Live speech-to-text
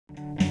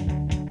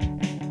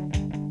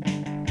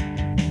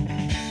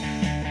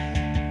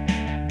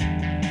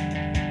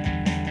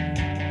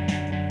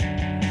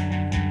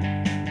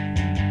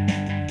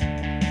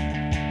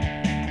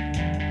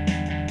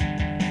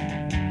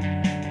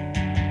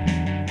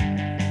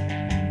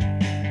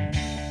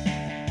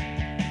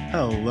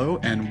Hello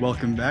and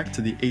welcome back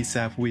to the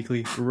ASAP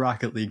Weekly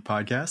Rocket League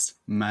podcast.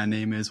 My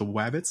name is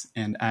Wabbits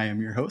and I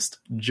am your host.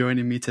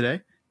 Joining me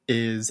today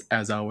is,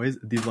 as always,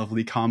 the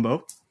lovely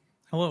Combo.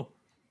 Hello.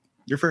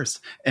 You're first.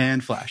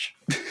 And Flash.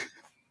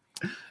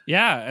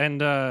 Yeah,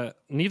 and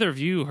neither of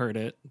you heard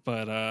it,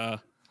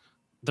 but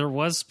there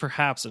was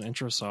perhaps an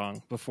intro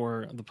song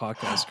before the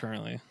podcast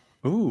currently.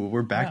 Ooh,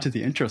 we're back to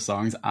the intro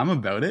songs. I'm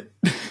about it.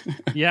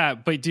 Yeah,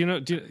 but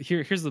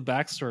here's the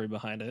backstory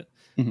behind it.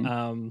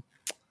 Mm-hmm.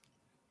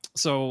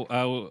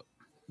 So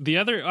the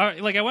other,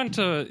 I went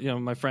to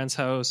my friend's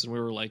house and we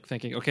were like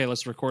thinking, okay,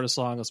 let's record a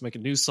song, let's make a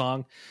new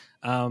song,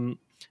 and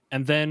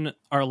then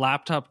our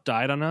laptop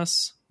died on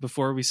us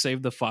before we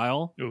saved the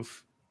file.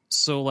 Oof.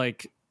 So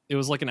it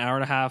was like an hour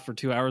and a half or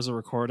 2 hours of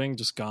recording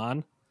just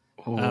gone.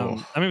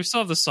 Oh. I mean, we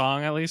still have the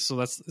song at least, so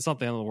it's not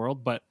the end of the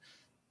world. But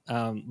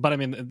I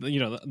mean,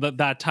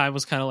 that time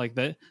was kind of like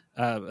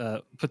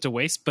put to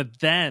waste.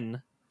 But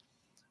then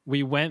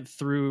we went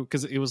through,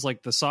 because it was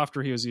like the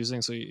software he was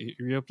using. So he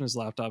reopened his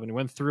laptop and he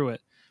went through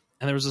it,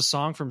 and there was a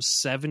song from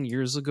 7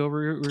 years ago we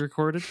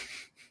recorded.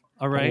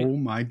 All right, Oh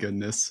my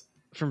goodness.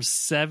 from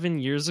 7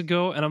 years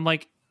ago, and I'm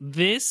like,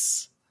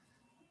 this.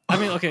 I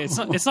mean, okay, it's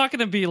not going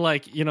to be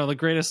like, the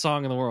greatest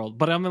song in the world,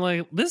 but I'm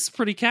like, this is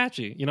pretty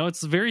catchy.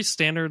 It's very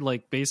standard,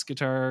 like bass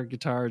guitar,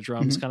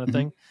 drums kind of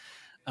thing.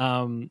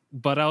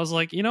 But I was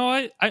like,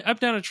 what? I'm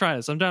down to try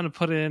this. I'm down to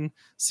put in,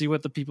 see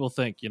what the people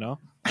think,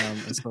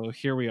 and so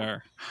here we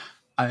are.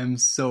 I am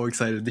so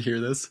excited to hear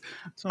this.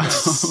 That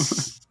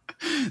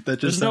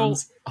just There's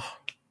sounds...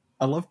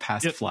 I love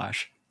Past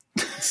Flash.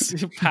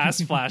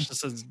 Past Flash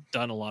just has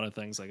done a lot of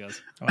things, I guess.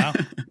 Wow.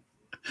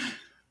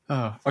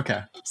 Oh,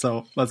 okay.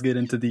 So let's get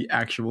into the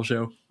actual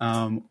show.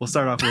 We'll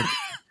start off with,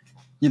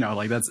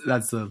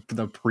 that's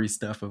the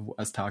pre-stuff of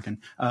us talking.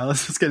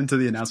 Let's just get into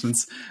the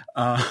announcements.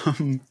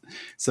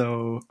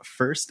 So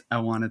first, I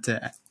wanted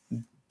to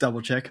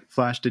double check.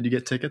 Flash, did you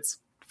get tickets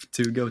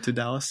to go to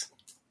Dallas?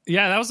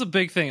 Yeah, that was a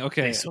big thing.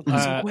 Okay, They sold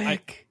so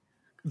quick.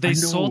 They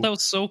sold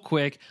out so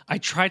quick. I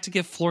tried to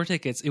get floor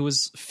tickets. It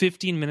was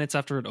 15 minutes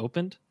after it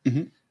opened.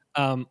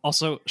 Mm-hmm.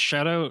 Also,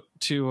 shout out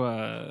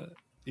to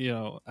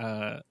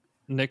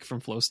Nick from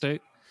Flow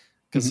State,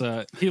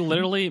 because he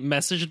literally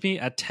messaged me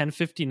at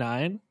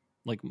 10:59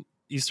 like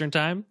Eastern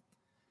time,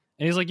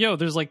 and he's like, yo,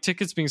 there's like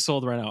tickets being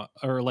sold right now,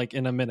 or like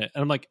in a minute,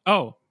 and I'm like,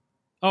 oh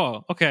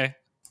okay,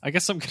 I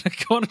guess I'm gonna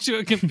go into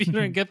a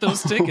computer and get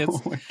those tickets.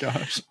 Oh my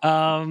gosh.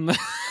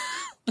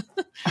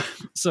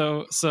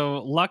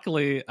 So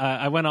luckily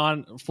I went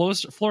on.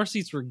 Floor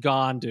seats were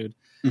gone, dude.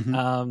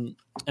 Mm-hmm.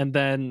 And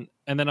then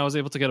I was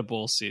able to get a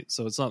bowl seat,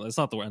 so it's not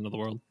the end of the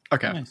world.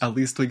 Okay, Nice. At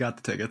least we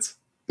got the tickets.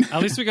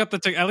 At least we got the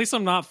ticket. At least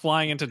I'm not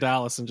flying into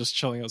Dallas and just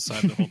chilling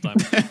outside the whole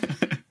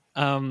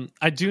time.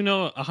 I do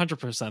know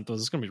 100%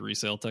 those is going to be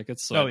resale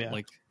tickets. So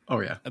Oh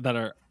yeah. that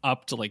are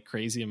up to like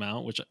crazy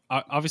amount, which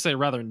obviously I'd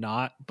rather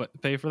not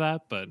pay for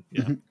that. But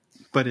yeah,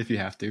 But if you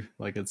have to,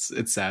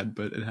 it's sad,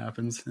 but it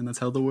happens, and that's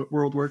how the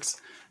world works.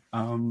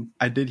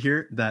 I did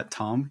hear that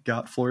Tom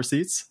got floor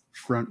seats,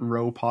 front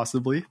row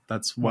possibly.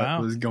 That's what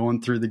was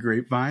going through the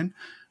grapevine.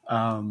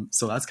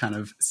 So that's kind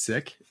of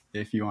sick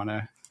if you want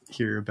to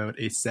hear about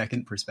a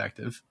second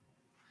perspective.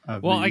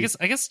 I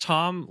guess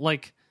Tom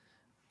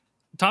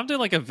did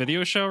like a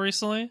video show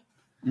recently,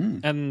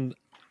 and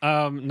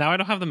now I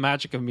don't have the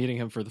magic of meeting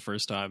him for the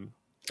first time,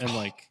 and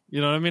you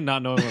know what I mean,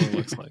 not knowing what it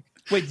looks like.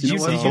 Wait, did you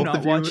Both not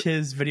of you- watch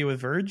his video with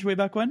Verge way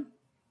back when?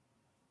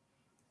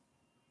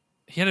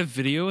 He had a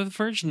video with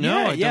Verge? No,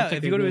 I don't think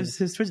If you go to his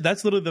Twitch,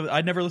 that's literally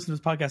I'd never listened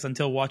to his podcast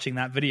until watching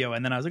that video,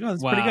 and then I was like, oh,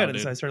 that's pretty good. And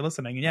Dude. so I started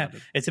listening,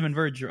 and it's him and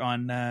Verge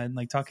on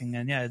talking,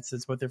 and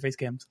it's with their face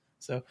cams.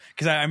 So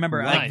because I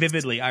remember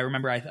vividly, I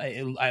remember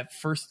I at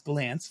first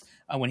glance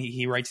when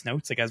he writes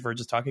notes as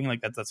Verge is talking,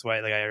 that's why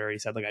I already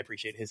said I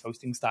appreciate his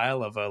hosting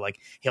style of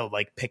he'll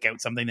pick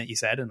out something that you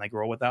said and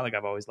roll with that.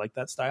 I've always liked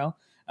that style.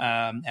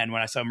 And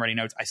when I saw him writing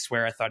notes, I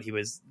swear I thought he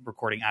was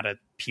recording at a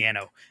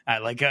piano,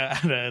 at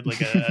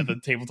the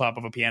tabletop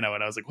of a piano,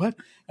 and I was like, "What?"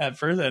 At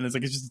first, and it's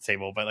just a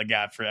table, but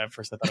at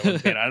first I thought it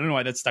was a piano. I don't know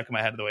why that stuck in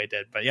my head the way it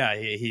did, but yeah,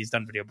 he's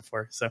done video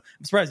before, so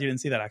I'm surprised you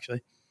didn't see that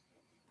actually.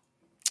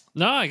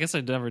 No, I guess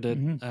I never did.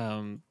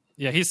 Mm-hmm.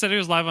 Yeah, he said he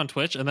was live on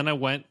Twitch, and then I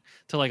went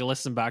to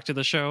listen back to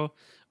the show,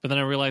 but then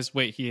I realized,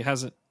 wait, he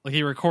hasn't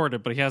he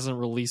recorded, but he hasn't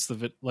released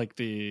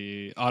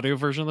the audio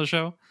version of the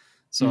show.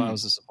 So I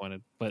was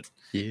disappointed, but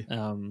yeah.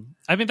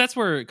 I mean, that's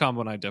where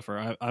Combo and I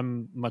differ.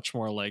 I'm much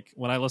more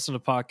when I listen to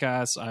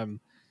podcasts, I'm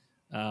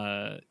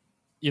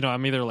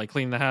either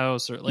cleaning the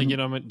house or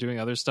I'm doing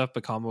other stuff,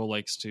 but Combo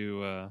likes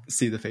to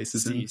see the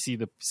faces, see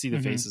the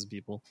faces of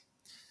people.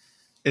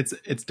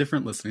 It's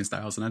different listening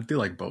styles, and I do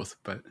like both,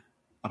 but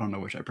I don't know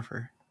which I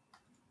prefer.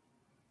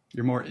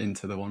 You're more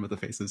into the one with the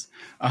faces,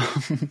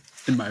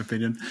 in my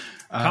opinion.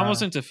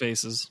 Combo's into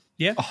faces.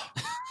 Yeah. Oh,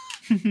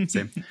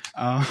 same.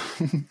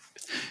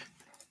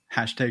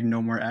 Hashtag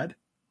no more ad.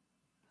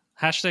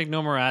 Hashtag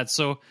no more ads.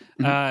 So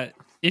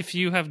if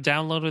you have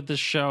downloaded this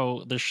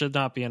show, there should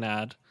not be an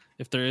ad.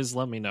 If there is,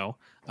 let me know.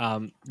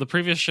 The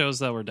previous shows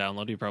that were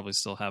downloaded, you probably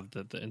still have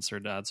the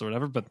insert ads or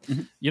whatever. But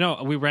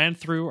we ran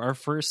through our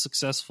first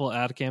successful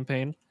ad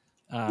campaign.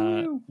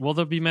 Will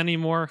there be many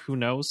more? Who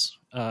knows?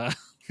 I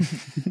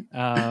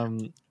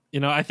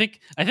think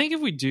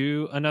if we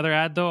do another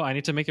ad though, I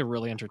need to make it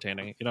really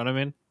entertaining. You know what I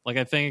mean? Like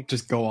I think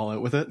just go all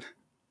out with it.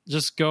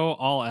 Just go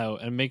all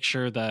out and make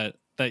sure that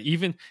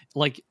even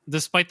like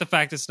despite the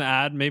fact it's an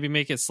ad, maybe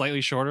make it slightly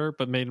shorter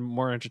but made it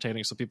more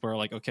entertaining so people are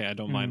like, okay, I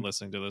don't mind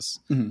listening to this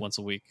once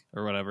a week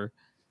or whatever.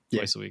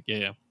 Twice a week.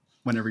 Yeah.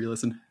 Whenever you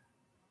listen.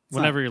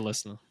 Whenever you're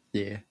listening.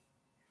 Yeah.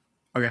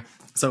 Okay.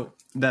 So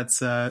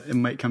that's it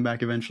might come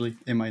back eventually.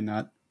 It might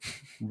not.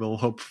 We'll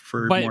hope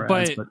for more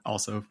ads, but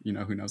also,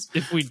 who knows?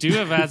 If we do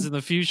have ads in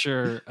the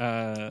future,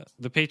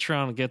 the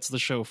Patreon gets the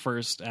show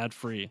first ad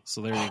free.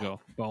 So there you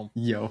go. Boom.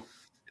 Yo,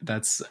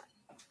 that's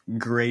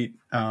great.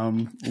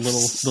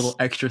 Little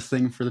extra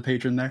thing for the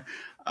patron there.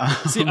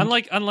 See,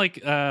 unlike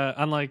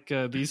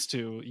these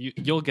two,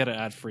 you'll get it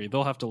ad free.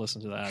 They'll have to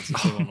listen to the ads.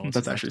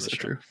 That's actually so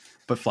true.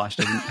 But Flash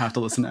doesn't have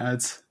to listen to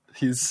ads.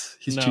 He's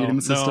cheating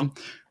the system.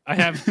 No. I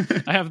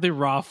have the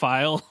raw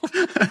file.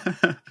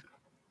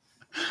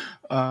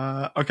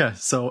 Okay,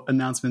 so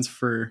announcements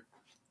for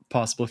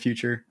possible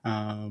future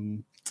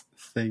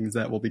things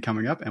that will be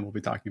coming up and we'll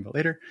be talking about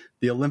later.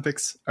 The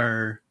Olympics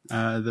are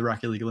the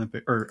Rocket League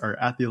Olympic are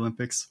at the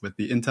Olympics with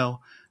the Intel.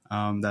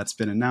 That's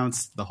been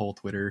announced. The whole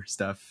Twitter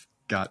stuff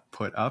got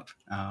put up.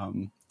 A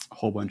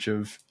whole bunch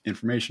of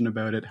information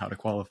about it, how to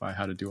qualify,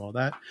 how to do all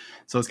that.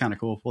 So it's kind of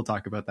cool. We'll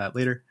talk about that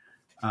later.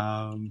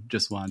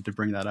 Just wanted to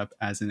bring that up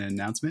as an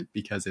announcement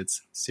because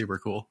it's super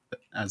cool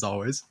as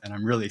always, and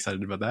I'm really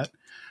excited about that.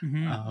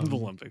 The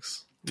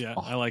Olympics,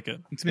 I like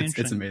it.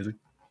 It's amazing.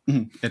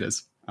 It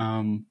is.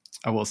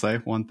 I will say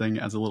one thing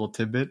as a little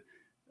tidbit.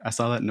 I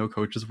saw that no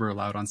coaches were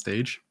allowed on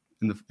stage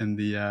in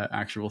the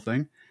actual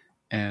thing,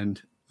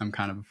 and I'm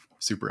kind of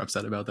super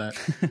upset about that.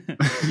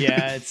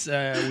 Yeah, it's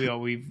I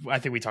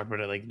think we talked about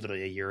it like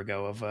literally a year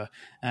ago of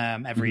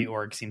every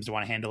org seems to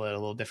want to handle it a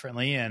little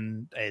differently,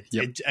 and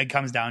it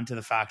comes down to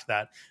the fact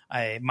that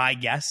my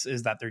guess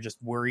is that they're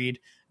just worried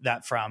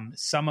that from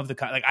some of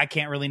the I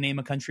can't really name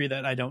a country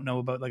that I don't know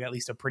about like at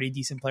least a pretty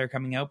decent player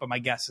coming out, but my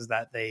guess is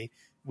that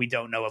we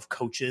don't know of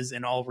coaches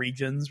in all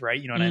regions, right?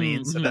 You know what I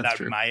mean? So that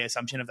would be my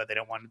assumption of that they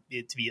don't want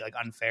it to be like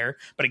unfair.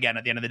 But again,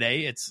 at the end of the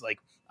day, it's like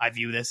I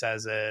view this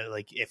as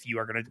if you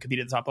are going to compete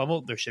at the top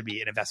level, there should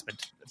be an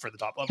investment for the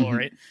top level,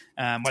 right?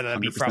 Whether that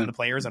be 100%. From the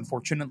players,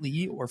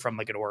 unfortunately, or from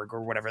like an org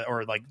or whatever,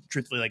 or like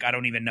truthfully, like I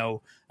don't even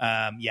know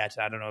yet.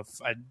 I don't know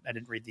if I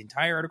didn't read the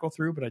entire article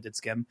through, but I did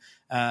skim.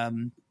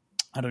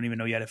 I don't even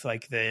know yet if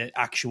like the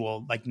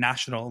actual like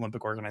national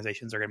Olympic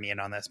organizations are going to be in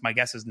on this. My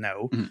guess is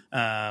no,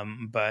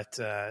 but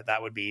that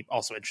would be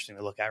also interesting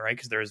to look at, right?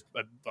 Because there's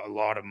a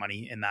lot of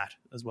money in that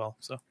as well.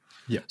 So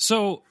yeah.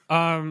 So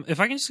if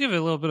I can just give a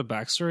little bit of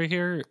backstory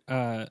here,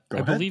 I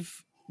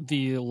believe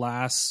the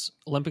last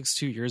Olympics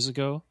 2 years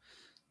ago,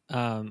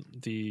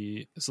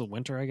 it's the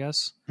winter, I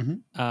guess.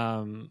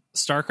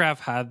 StarCraft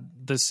had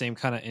the same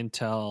kind of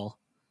intel.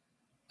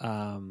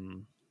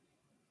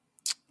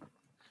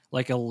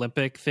 Like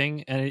Olympic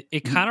thing, and it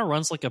kind of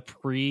runs like a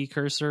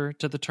precursor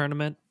to the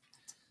tournament.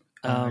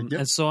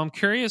 And so I'm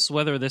curious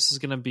whether this is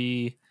going to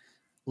be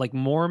like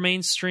more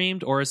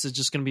mainstreamed, or is it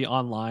just going to be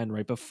online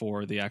right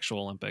before the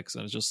actual Olympics,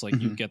 and it's just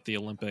like you get the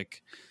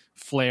Olympic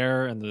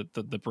flair and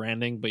the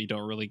branding, but you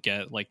don't really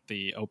get like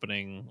the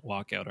opening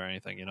walkout or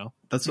anything,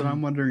 That's what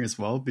I'm wondering as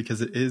well, because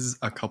it is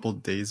a couple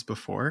days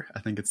before. I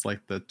think it's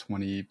like the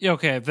 20. Yeah,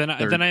 okay, then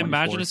I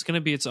imagine it's going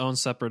to be its own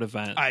separate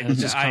event. I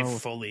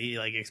fully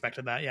like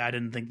expected that. Yeah, I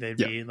didn't think they'd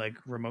be like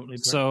remotely.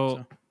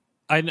 So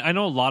I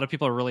know a lot of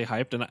people are really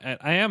hyped, and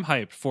I am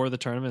hyped for the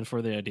tournament,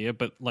 for the idea,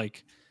 but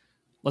like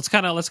let's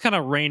kind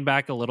of rein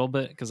back a little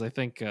bit, because I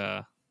think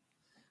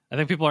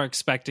people are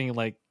expecting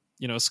like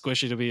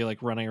Squishy to be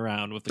like running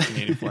around with the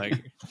Canadian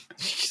flag.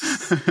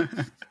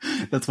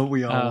 That's what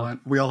we all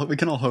want. We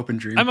can all hope and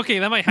dream. I'm okay.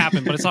 That might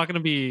happen, but it's not going to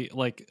be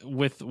like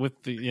with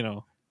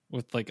the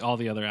with like all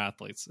the other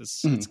athletes.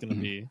 It's going to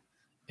be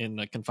in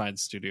a confined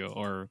studio,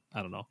 or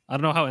I don't know. I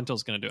don't know how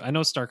Intel's going to do it. I know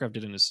StarCraft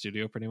did it in a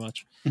studio pretty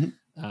much.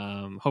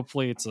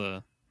 Hopefully it's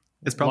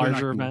probably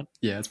larger event.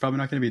 Yeah, it's probably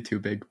not going to be too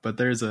big, but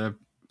there's a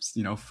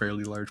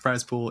fairly large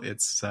prize pool.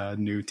 It's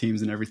new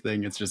teams and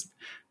everything. It's just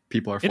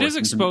people are. It is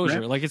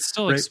exposure. Like it's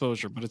still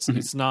exposure, but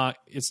it's not.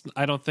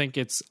 I don't think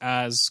it's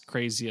as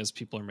crazy as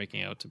people are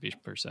making out to be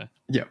per se.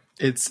 Yeah,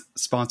 it's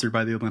sponsored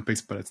by the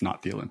Olympics, but it's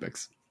not the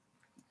Olympics.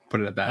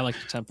 Put it at that. I like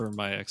to temper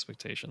my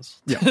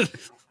expectations. Yeah,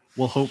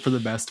 we'll hope for the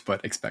best,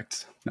 but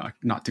expect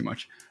not too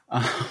much.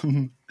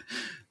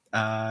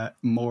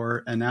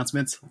 More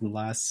announcements.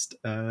 Let's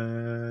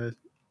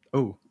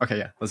go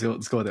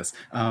with this.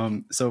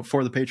 So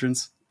for the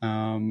patrons,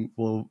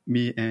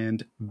 me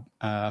and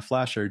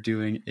Flash are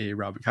doing a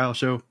Rob and Kyle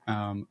show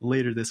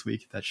later this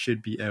week. That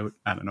should be out,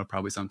 I don't know,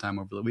 probably sometime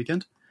over the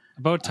weekend.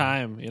 About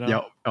time,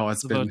 Yeah. Oh,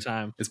 it's been about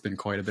time. It's been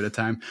quite a bit of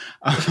time.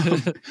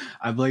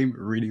 I blame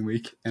reading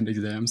week and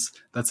exams.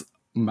 That's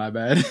my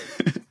bad.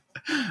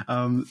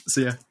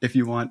 So yeah, if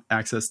you want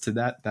access to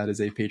that, that is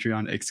a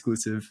Patreon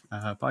exclusive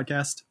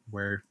podcast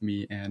where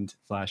me and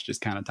Flash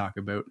just kind of talk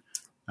about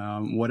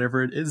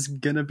whatever it is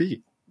gonna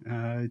be.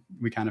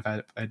 We kind of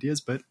had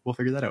ideas, but we'll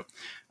figure that out.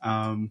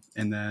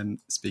 And then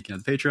speaking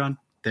of the Patreon,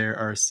 there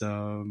are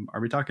some. Are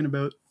we talking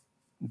about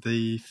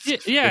the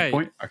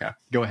point? Okay,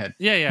 go ahead.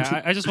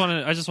 Yeah. I just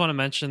want to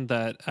mention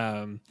that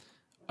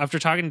after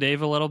talking to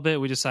Dave a little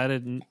bit, we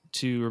decided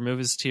to remove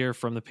his tier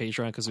from the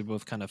Patreon because we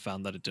both kind of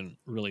found that it didn't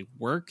really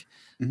work.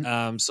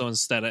 Mm-hmm. So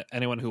instead,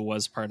 anyone who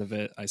was part of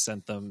it, I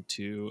sent them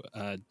to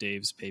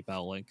Dave's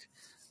PayPal link,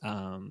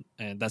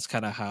 and that's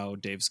kind of how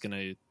Dave's going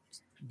to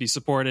be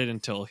supported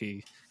until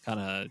he kind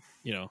of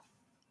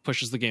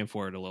pushes the game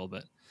forward a little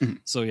bit. Mm-hmm.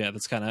 So yeah,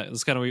 that's kind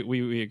of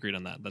we agreed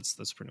on that.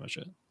 That's pretty much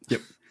it.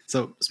 Yep.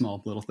 So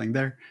small little thing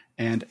there.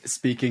 And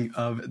speaking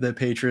of the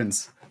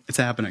patrons, it's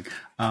happening.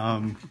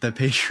 The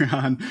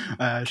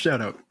Patreon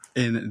shout out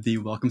in the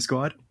welcome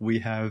squad. We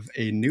have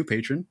a new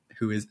patron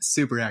who is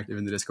super active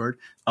in the Discord.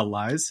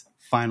 Eliz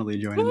finally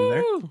joining in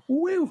there.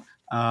 Woo!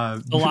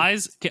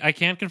 Eliz, I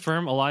can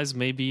confirm Eliz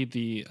may be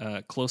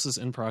the closest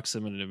in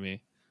proximity to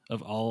me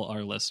of all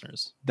our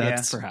listeners.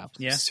 That's perhaps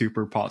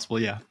super possible.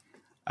 Yeah.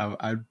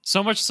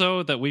 So much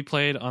so that we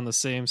played on the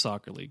same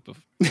soccer league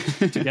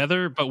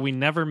together, but we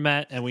never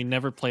met and we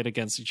never played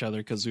against each other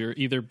because we were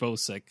either both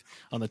sick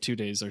on the 2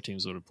 days our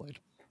teams would have played.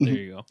 There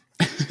you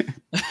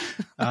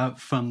go.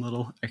 Fun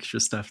little extra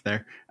stuff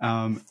there.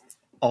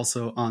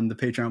 Also on the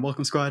Patreon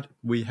welcome squad,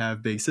 we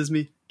have Big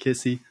Sisme,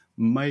 Kissy,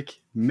 Mike,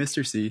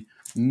 Mr. C,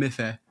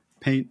 Miffe,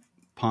 Paint,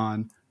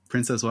 Pawn,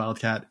 Princess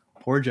Wildcat,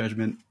 Poor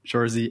Judgment,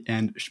 Shorzy,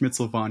 and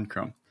Schmitzel von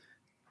Krum.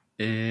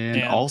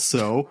 And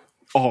also...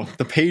 Oh,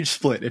 the page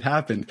split. It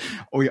happened.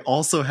 We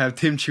also have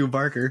Tim Chu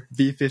Barker,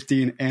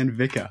 B15, and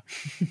Vika.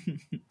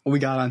 We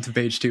got onto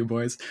page 2,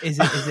 boys. Is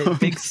it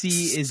Big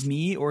C is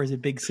me or is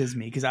it Big Sisme?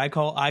 Because I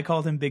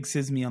called him Big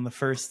Sisme on the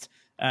first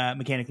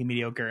Mechanically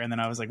Mediocre, and then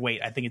I was like, wait,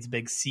 I think it's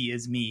Big C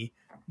is me.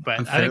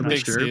 But I think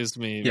Big C is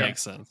me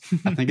makes sense.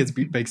 I think it's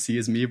Big C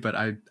is me, but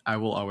I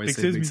will always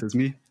say Big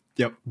Sisme.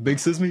 Yep, Big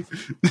Sisme.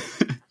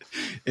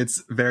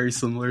 It's very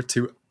similar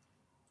to...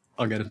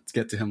 I'll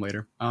get to him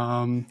later.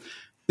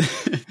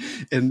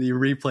 In the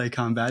replay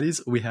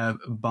combaties, we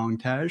have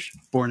Bongtaj,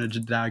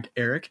 Bornajadag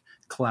Eric,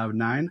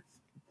 Cloud9,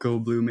 Go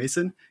Blue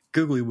Mason,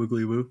 Googly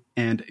Woogly Woo,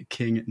 and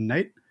King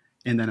Knight.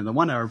 And then in the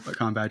 1 hour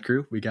combat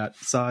crew, we got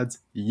Sods,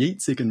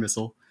 Yeet Seek and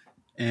Missile.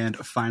 And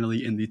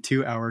finally, in the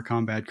 2 hour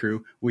combat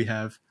crew, we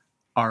have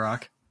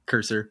Arok,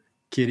 Cursor,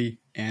 Kitty,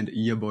 and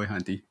Ya Boy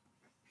Hunty.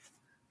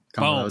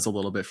 Combo, that was a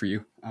little bit for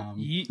you.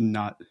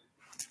 Not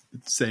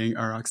saying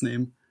Arok's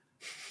name.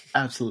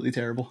 Absolutely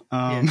terrible.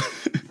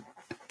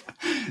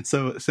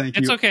 So thank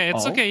you. It's okay.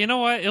 It's okay. You know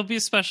what? It'll be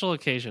a special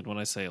occasion when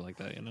I say it like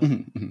that.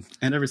 Mm-hmm.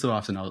 And every so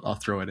often I'll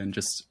throw it in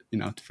just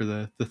for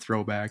the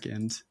throwback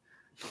and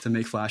to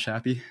make Flash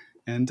happy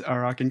and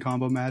Arok and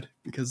Combo mad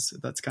because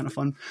that's kind of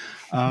fun.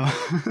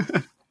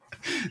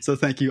 So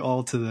thank you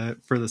all for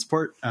the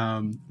support.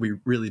 We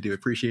really do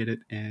appreciate it,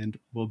 and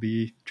we'll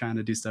be trying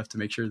to do stuff to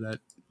make sure that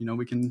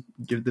we can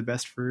give the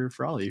best for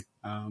all of you.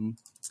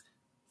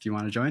 If you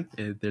want to join,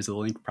 there's a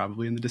link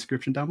probably in the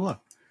description down below.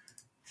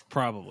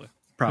 Probably.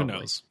 Who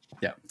knows?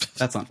 Yeah,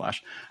 that's on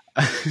Flash.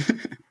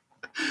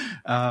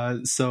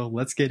 So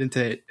let's get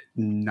into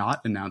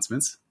not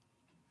announcements.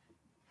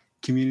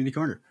 Community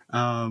Corner.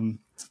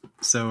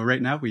 So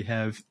right now we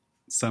have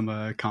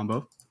some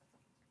combo,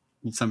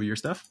 some of your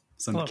stuff,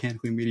 some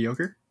Mechanically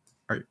Mediocre.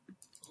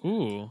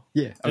 Ooh.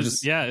 Yeah.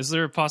 Is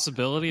there a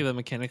possibility that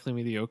Mechanically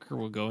Mediocre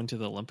will go into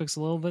the Olympics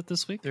a little bit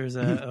this week? There's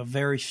a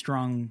very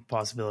strong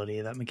possibility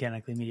that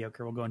Mechanically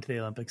Mediocre will go into the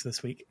Olympics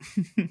this week.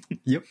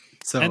 Yep.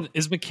 And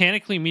is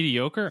Mechanically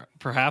Mediocre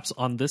perhaps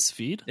on this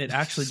feed? It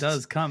actually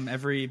does come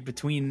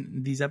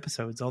between these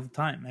episodes all the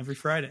time, every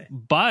Friday.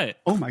 But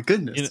oh my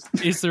goodness,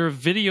 is there a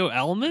video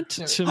element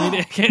to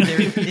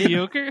Mechanically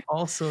Mediocre?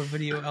 Also a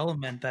video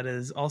element that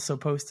is also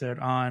posted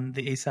on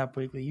the ASAP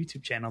Weekly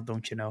YouTube channel,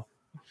 don't you know?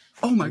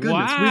 Oh my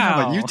goodness, We have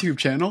a YouTube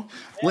channel.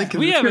 Link in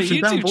the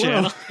description down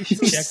below. Check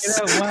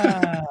it out.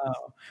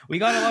 Wow. We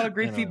got a lot of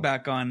great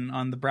feedback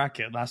on the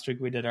bracket. Last week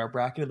we did our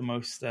bracket of the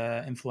most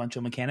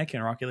influential mechanic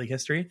in Rocket League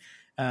history.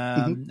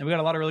 And we got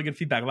a lot of really good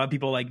feedback. A lot of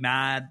people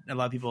mad. A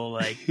lot of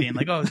people being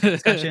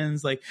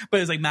discussions but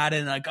it's mad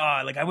and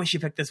I wish you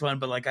picked this one,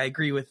 but I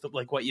agree with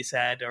what you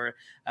said. Or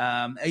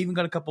I even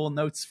got a couple of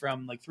notes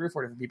from 3 or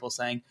 4 different people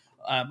saying,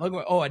 I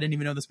didn't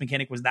even know this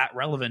mechanic was that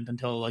relevant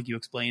until you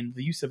explained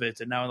the use of it,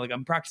 and now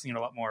I'm practicing it a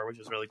lot more, which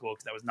is really cool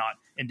because that was not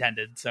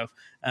intended. So,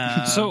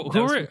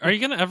 who are you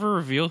going to ever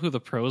reveal who the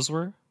pros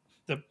were?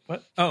 The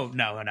what? Oh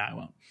no, I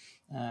won't.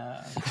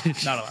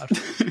 Not allowed.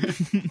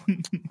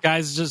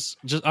 Guys, just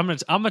I'm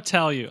gonna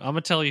tell you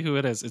who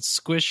it is. It's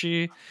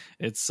Squishy.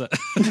 It's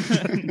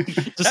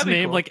just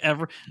name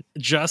cool.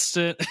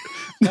 Justin.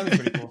 That'd be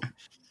pretty cool.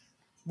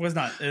 Was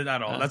not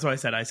at all. That's what I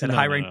said. I said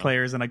high-ranked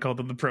players, and I called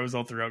them the pros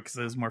all throughout because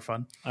it was more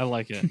fun. I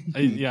like it.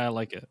 I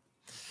like it.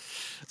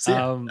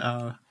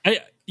 So,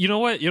 you know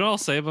what? I'll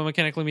say about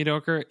Mechanically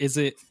Mediocre is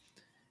it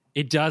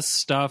does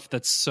stuff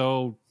that's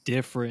so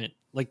different.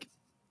 Like,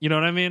 you know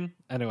what I mean?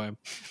 Anyway,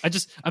 I'm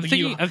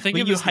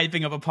thinking you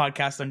hyping up a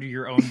podcast under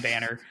your own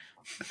banner.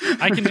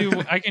 I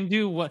can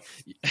do what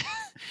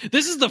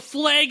this is the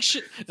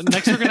flagship.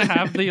 Next we're gonna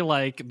have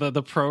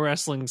the pro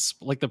wrestling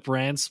like the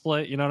brand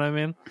split, you know what I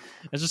mean?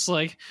 It's just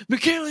like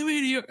McKinley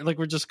Media, like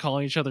we're just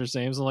calling each other's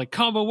names and like,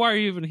 Combo, why are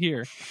you even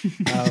here?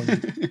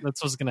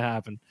 That's what's gonna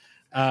happen.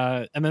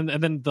 And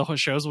then the whole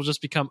shows will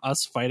just become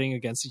us fighting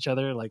against each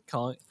other, like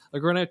we're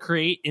gonna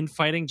create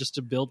infighting just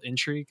to build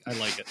intrigue. I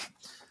like it.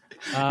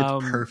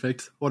 It's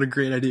perfect. What a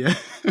great idea.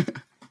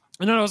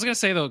 No, I was gonna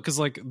say though, because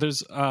like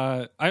there's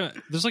like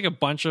a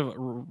bunch of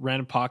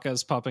random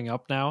podcasts popping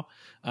up now,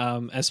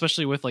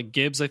 especially with like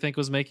Gibbs, I think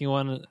was making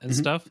one and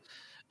stuff,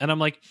 and I'm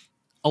like,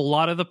 a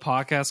lot of the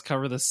podcasts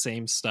cover the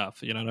same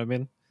stuff. You know what I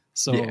mean?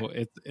 So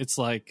it's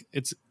like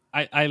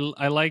I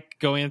like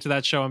going into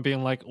that show and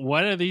being like,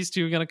 what are these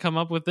two gonna come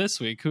up with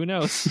this week? Who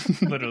knows?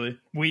 Literally,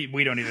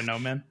 we don't even know,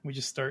 man. We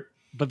just start.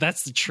 But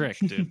that's the trick,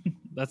 dude.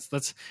 That's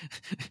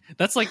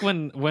like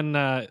when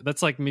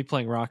that's like me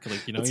playing Rocket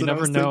League. You know, you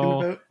never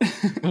know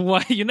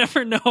you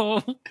never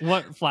know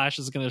what Flash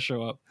is going to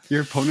show up.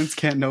 Your opponents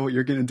can't know what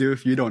you're going to do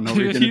if you don't know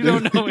what you're going to do. You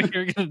don't know what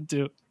you're going to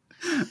do.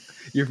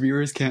 Your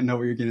viewers can't know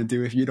what you're going to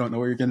do if you don't know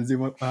what you're going to do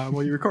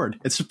while you record.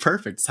 It's just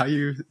perfect.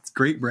 It's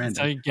great branding. That's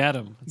how you get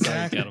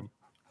them.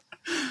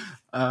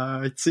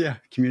 So yeah,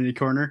 Community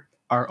Corner,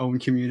 our own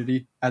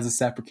community as a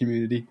separate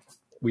community.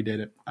 We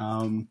did it.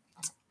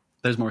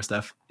 There's more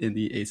stuff in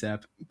the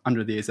ASAP,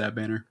 under the ASAP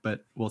banner,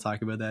 but we'll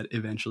talk about that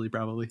eventually,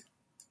 probably.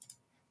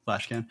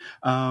 Flashcan.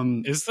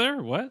 Is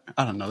there? What?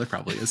 I don't know. There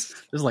probably is.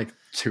 There's like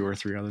 2 or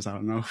 3 others. I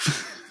don't know.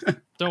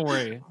 Don't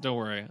worry.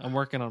 I'm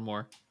working on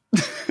more.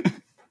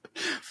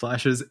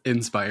 Flash is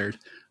inspired.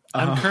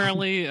 I'm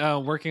currently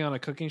working on a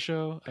cooking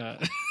show.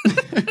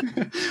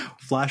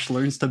 Flash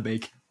learns to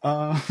bake.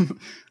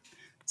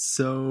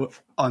 So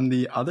on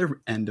the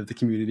other end of the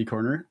community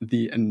corner,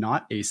 the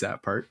not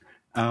ASAP part,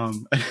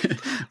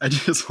 I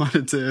just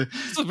wanted to.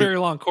 It's a very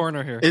long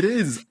corner here. It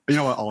is. You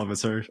know what? All of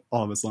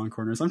us long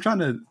corners. I'm trying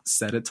to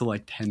set it to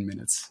like 10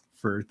 minutes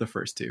for the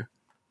first 2.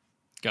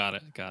 Got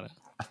it.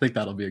 I think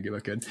that'll be a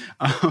good.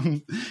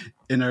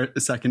 In our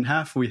second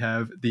half, we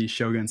have the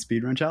Shogun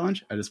Speedrun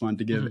Challenge. I just wanted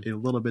to give a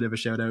little bit of a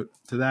shout out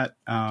to that.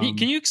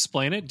 Can you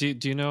explain it? Do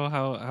you know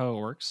how it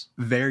works?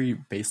 Very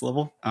base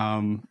level.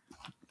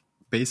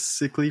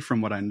 Basically,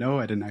 from what I know,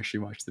 I didn't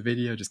actually watch the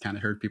video, just kind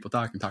of heard people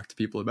talk to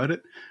people about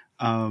it.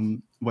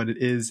 What it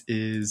is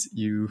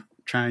you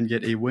try and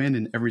get a win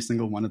in every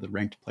single one of the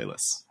ranked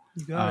playlists.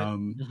 You got it.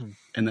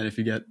 And then if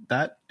you get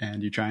that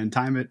and you try and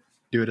time it,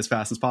 do it as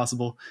fast as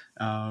possible.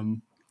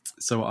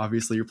 So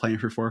obviously you're playing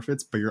for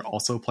forfeits, but you're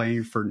also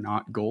playing for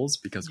not goals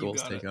because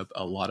goals take up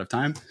a lot of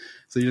time.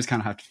 So you just kind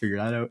of have to figure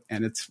that out.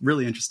 And it's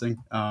really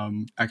interesting.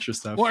 Extra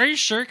stuff. Well, are you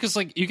sure? Because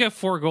like you get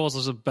 4 goals,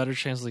 there's a better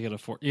chance to get a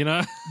 4, you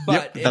know?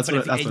 But,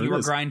 if you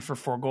were grind for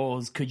 4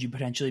 goals, could you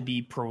potentially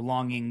be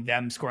prolonging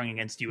them scoring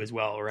against you as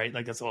well, right?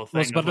 Like that's the whole thing.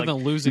 Well, it's better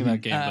than losing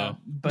that game though.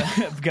 But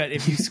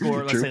if you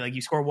score, let's say like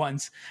you score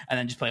once and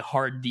then just play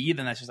hard D,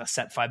 then that's just a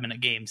set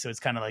 5-minute game. So it's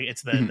kind of like,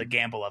 it's the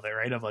gamble of it,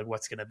 right? Of like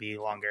what's going to be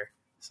longer.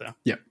 So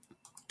yeah.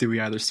 Do we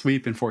either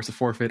sweep and force a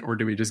forfeit, or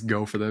do we just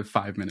go for the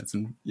 5 minutes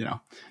and,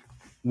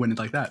 win it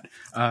like that?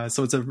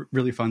 So it's a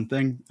really fun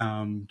thing.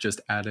 Just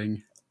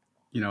adding,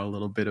 a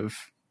little bit of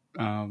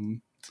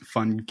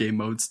fun game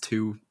modes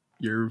to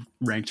your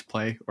ranked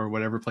play or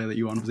whatever play that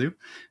you want to do.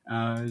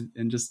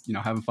 And just,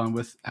 having fun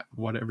with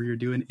whatever you're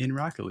doing in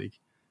Rocket League.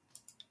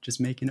 Just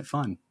making it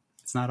fun.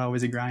 It's not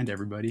always a grind,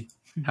 everybody.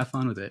 Have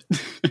fun with it.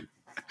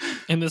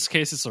 In this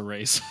case, it's a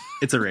race.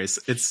 It's a race.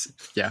 It's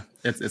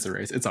a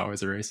race. It's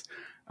always a race.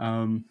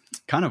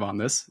 Kind of on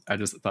this, I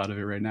just thought of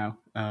it right now.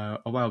 A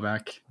while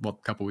back, a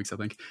couple weeks, I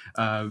think,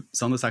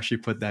 Sunless actually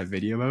put that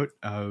video out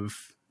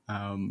of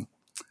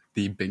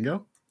the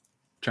bingo,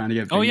 trying to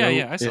get bingo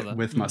I saw that.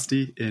 with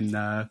Musty in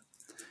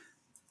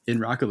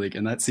Rocket League,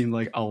 and that seemed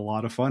like a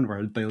lot of fun.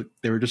 Where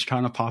they were just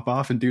trying to pop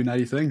off and do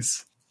nutty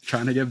things,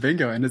 trying to get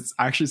bingo, and it's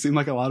actually seemed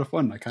like a lot of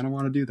fun. I kind of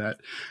want to do that.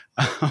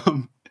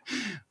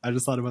 I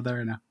just thought about that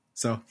right now.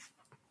 So,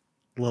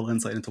 a little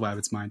insight into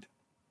Wabbit's mind.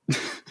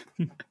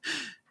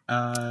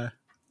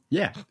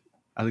 Yeah,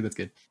 I think that's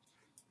good.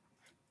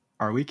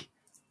 Our week?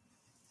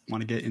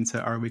 Want to get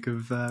into our week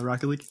of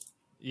Rocket League?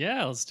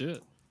 Yeah, let's do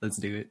it. Let's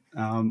do it.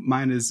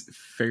 Mine is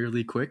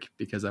fairly quick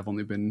because I've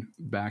only been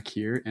back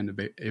here and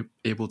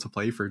able to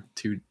play for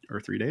 2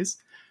 or 3 days.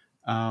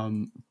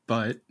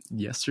 But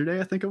yesterday,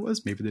 I think it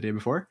was, maybe the day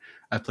before,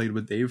 I played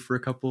with Dave for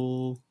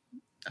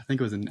I think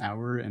it was an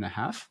hour and a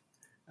half.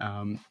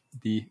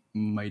 The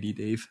mighty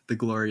Dave, the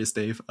glorious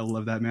Dave. I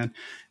love that man.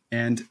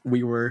 And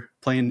we were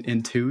playing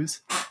in 2s.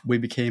 We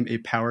became a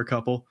power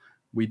couple.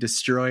 We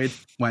destroyed,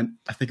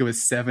 I think it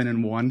was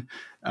 7-1.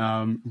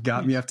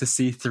 Got me up to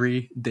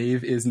C3.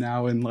 Dave is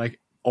now in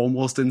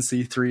almost in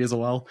C3 as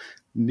well.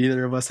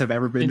 Neither of us have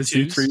ever been to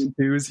C3 in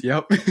 2s.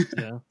 Yep.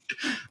 Yeah.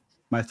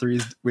 My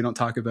threes we don't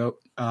talk about,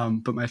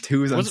 but my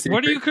twos.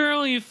 What are you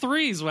currently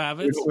threes,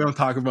 Wabbits? We don't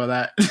talk about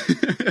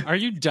that. Are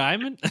you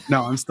diamond?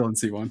 No, I'm still in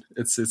C1.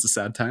 It's a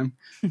sad time.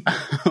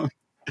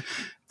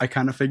 I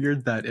kind of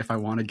figured that if I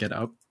want to get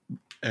up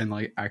and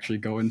like actually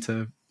go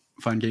into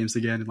fun games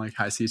again in like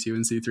high C2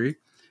 and C3,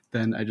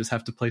 then I just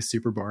have to play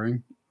super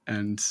boring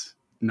and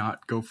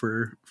not go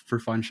for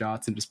fun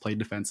shots and just play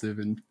defensive.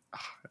 And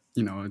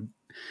you know,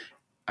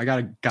 I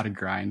gotta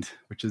grind,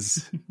 which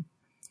is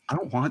I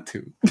don't want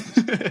to,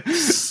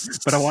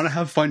 but I want to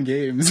have fun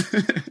games.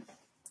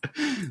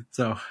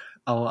 So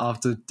I'll have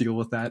to deal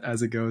with that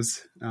as it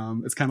goes.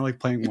 It's kind of like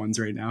playing ones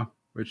right now,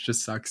 which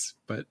just sucks,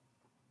 but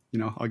you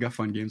know, I'll get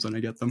fun games when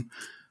I get them.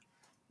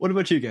 What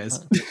about you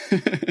guys?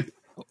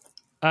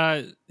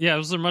 Yeah,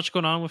 was there much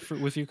going on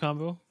with you,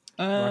 Combo?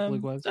 I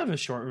have a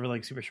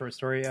super short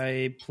story.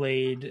 I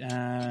played.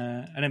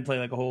 I didn't play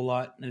like a whole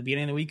lot at the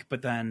beginning of the week,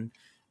 but then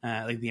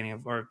like the beginning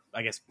of, or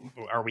I guess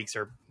our weeks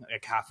are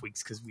like half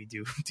weeks because we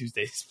do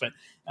Tuesdays. But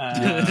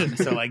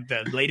so like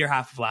the later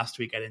half of last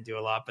week, I didn't do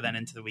a lot, but then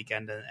into the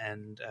weekend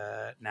and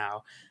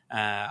now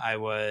I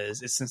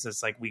was. Since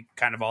it's like we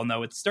kind of all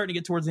know it's starting to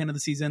get towards the end of the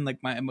season. Like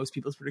most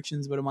people's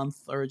predictions, about a month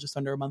or just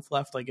under a month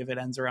left. Like if it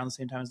ends around the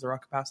same time as the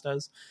Rocket Pass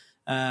does.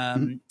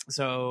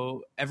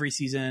 So every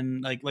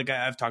season, like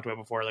I've talked about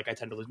before, like I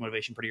tend to lose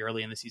motivation pretty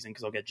early in the season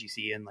because I'll get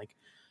GC in like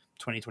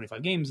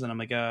 20-25 games, and I'm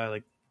like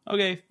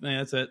okay,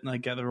 that's it.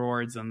 Like get the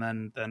rewards, and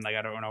then like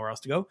I don't know where else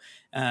to go.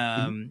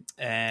 And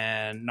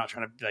not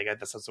trying to like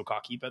that sounds so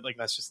cocky, but like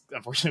that's just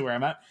unfortunately where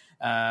I'm at.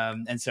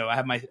 And so I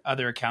have my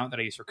other account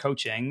that I use for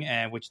coaching,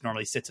 and which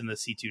normally sits in the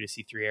C2 to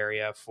C3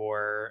 area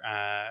for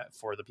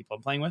the people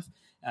I'm playing with.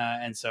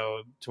 And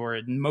so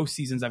toward most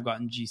seasons I've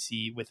gotten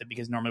GC with it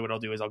because normally what I'll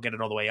do is I'll get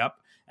it all the way up,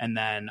 and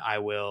then I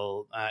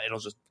will it'll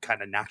just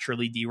kind of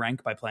naturally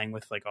derank by playing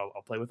with like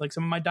I'll play with like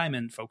some of my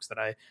diamond folks that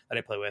I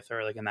play with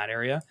or like in that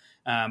area.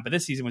 But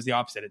this season was the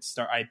opposite.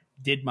 I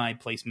did my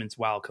placements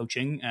while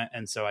coaching,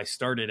 and so I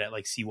started at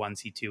like C1,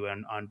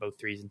 C2 on both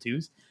threes and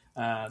twos.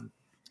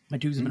 My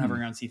twos have been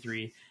hovering around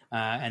C3,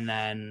 and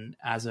then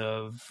as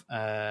of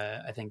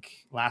I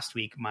think last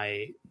week,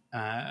 my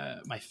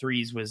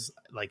threes was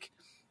like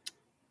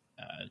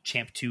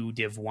champ 2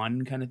 div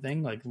 1 kind of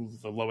thing, like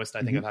the lowest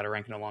I think I've had a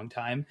rank in a long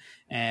time.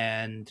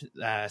 And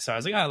so I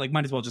was like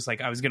might as well just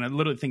like I was gonna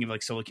literally think of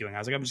like solo queuing. I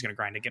was like I'm just gonna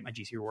grind to get my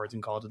GC rewards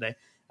and call it a day.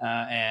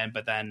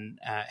 But then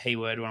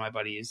Haywood, one of my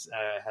buddies,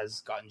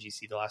 has gotten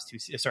GC the last two.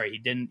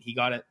 Sorry, he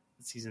got it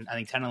season I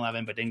think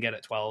 10-11 but didn't get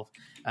it 12.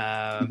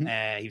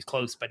 And he was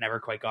close but never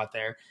quite got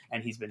there,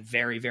 and he's been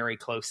very very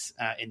close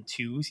in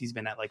twos. He's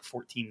been at like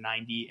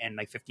 1490 and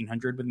like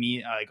 1500 with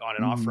me like on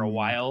and off for a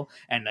while,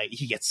 and like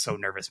he gets so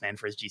nervous, man,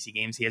 for his GC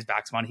games. He has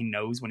Baxmon, he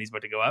knows when he's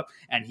about to go up,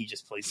 and he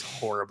just plays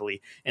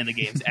horribly in the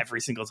games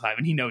every single time,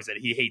 and he knows it.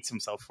 He hates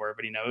himself for it,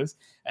 but he knows.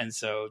 And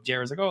so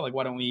Jared was like, oh, like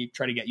why don't we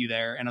try to get you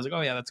there? And I was like,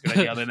 oh yeah, that's a good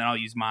idea. Then I'll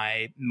use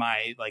my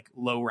like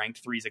low ranked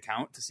threes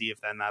account to see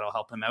if then that'll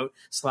help him out,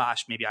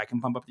 / maybe I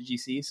can pump up the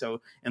GC.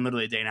 So in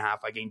literally a day and a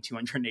half I gained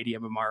 280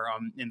 MMR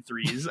in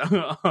threes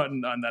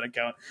on that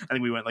account. I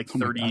think we went like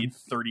 30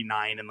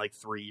 39 and like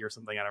 3 or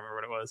something. I don't remember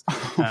what it was.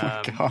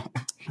 My God.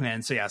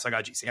 And so yeah, so I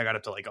got GC. I got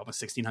up to like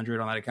almost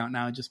 1600 on that account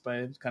now just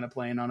by kind of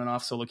playing on and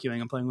off solo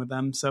queuing and playing with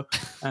them. So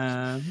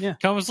yeah,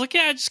 I was like,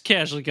 yeah, I just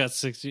casually got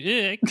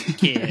 60.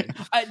 Kid.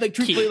 I like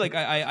truthfully like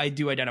I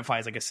do identify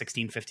as like a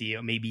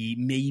 1650,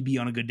 maybe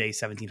on a good day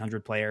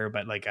 1700 player,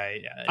 but like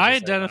I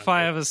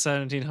identify as a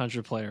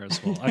 1700 player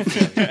as well. I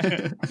feel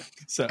like.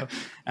 So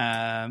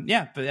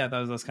yeah, but yeah,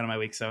 that was kind of my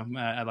week. So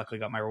I luckily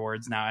got my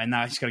rewards now, and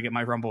now I just got to get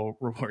my Rumble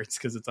rewards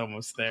because it's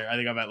almost there. I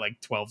think I'm at like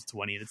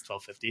 1220 and it's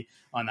 1250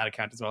 on that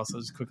account as well. So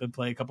just quickly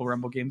play a couple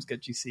Rumble games,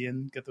 get GC,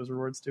 and get those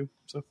rewards too.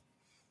 So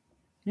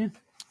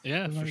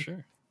yeah, for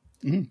sure.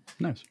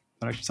 Nice.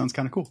 That actually sounds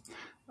kind of cool.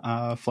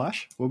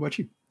 Flash, what about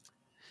you?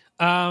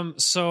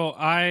 So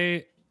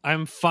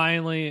I'm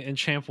finally in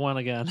Champ 1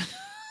 again.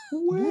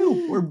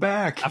 Woo, we're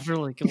back. After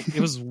like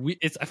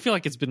I feel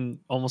like it's been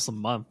almost a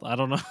month. I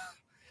don't know.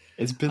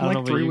 It's been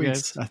like 3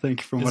 weeks, I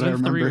think, from what I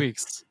remember. 3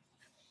 weeks.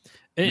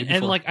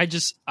 And like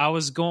I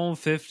was going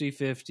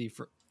 50-50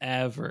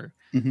 forever.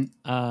 And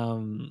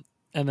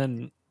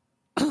then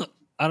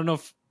I don't know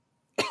if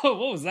what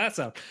was that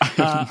sound?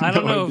 I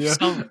don't know if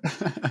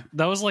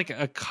that was like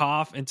a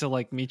cough into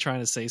like me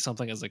trying to say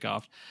something as a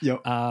cough.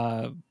 Yep.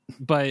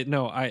 But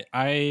no,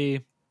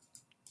 I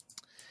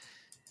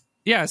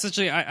yeah,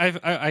 essentially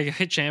I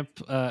hit champ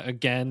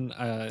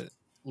again.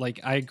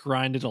 Like I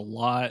grinded a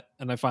lot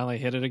and I finally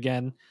hit it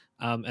again.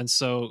 And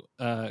so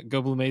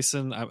Go Blue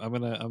Mason, I'm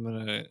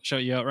gonna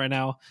shout you out right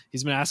now.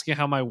 He's been asking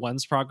how my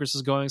ones progress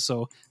is going.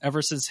 So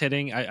ever since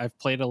hitting, I've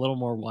played a little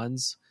more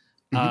ones.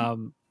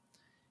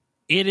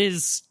 It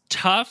is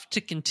tough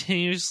to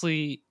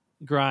continuously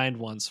grind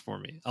ones for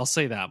me. I'll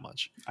say that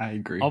much. I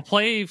agree. I'll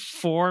play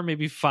 4,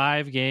 maybe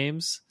 5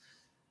 games.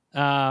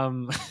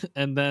 And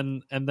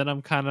then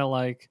I'm kind of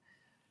like,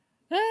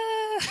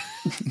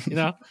 you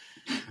know,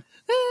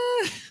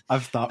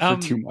 I've thought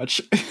for too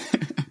much.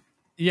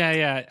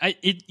 Yeah.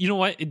 You know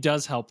what? It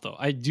does help though.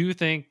 I do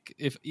think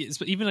if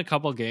even a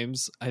couple of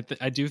games,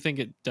 I do think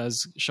it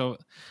does show.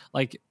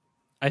 Like,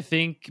 I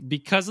think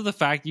because of the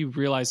fact you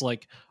realize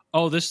like,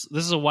 oh, this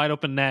is a wide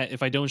open net.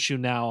 If I don't shoot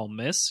now, I'll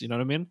miss. You know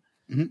what I mean?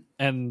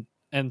 Mm-hmm.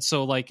 And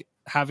so like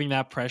having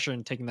that pressure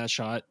and taking that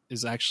shot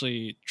is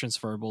actually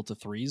transferable to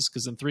threes,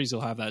 because in threes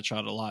you'll have that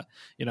shot a lot.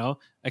 You know,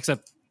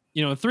 except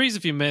in threes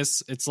if you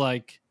miss, it's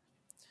like,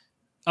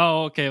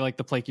 oh, okay, like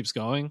the play keeps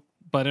going.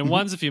 But in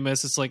ones, if you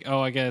miss, it's like,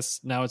 oh, I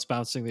guess now it's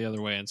bouncing the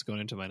other way and it's going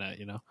into my net,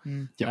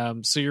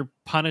 Yep. So you're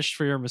punished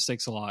for your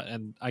mistakes a lot.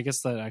 And I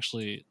guess that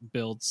actually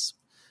builds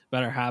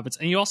better habits.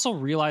 And you also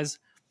realize,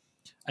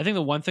 I think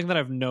the one thing that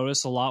I've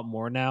noticed a lot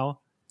more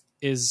now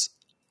is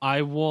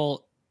I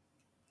will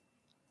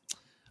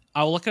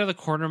look out of the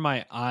corner of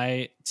my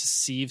eye to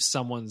see if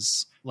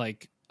someone's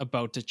like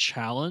about to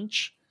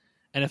challenge.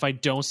 And if I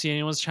don't see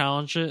anyone's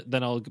challenge it,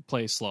 then I'll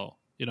play slow.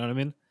 You know what I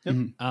mean? Yep.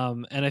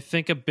 And I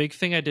think a big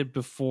thing I did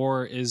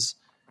before is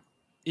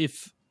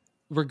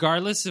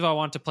regardless if I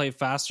want to play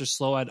fast or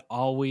slow, I'd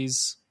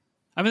always,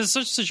 there's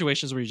such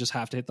situations where you just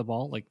have to hit the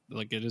ball. Like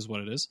it is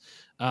what it is.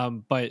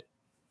 But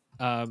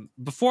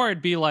before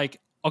I'd be like,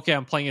 okay,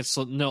 I'm playing it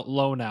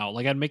low now.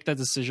 Like I'd make that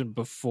decision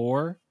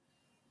before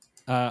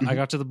I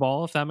got to the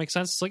ball, if that makes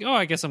sense. It's like, oh,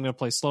 I guess I'm going to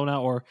play slow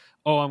now, or,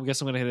 oh, I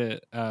guess I'm going to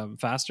hit it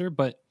faster.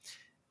 But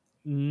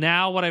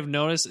now what I've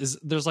noticed is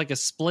there's like a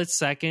split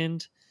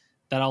second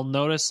that I'll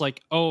notice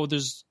like, oh,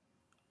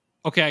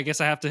 okay, I guess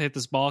I have to hit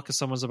this ball because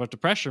someone's about to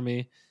pressure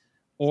me,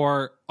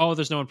 or, oh,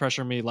 there's no one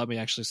pressuring me. Let me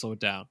actually slow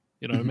it down.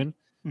 You know what I mean?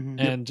 Mm-hmm.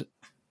 And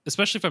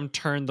especially if I'm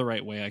turned the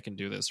right way, I can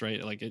do this,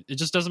 right? Like it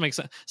just doesn't make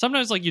sense.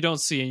 Sometimes like you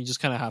don't see and you just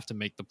kind of have to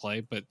make the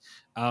play. But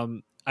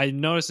I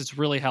notice it's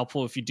really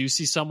helpful if you do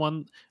see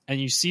someone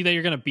and you see that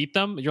you're going to beat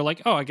them. You're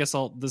like, oh, I guess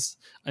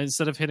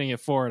instead of hitting it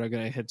forward, I'm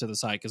going to hit to the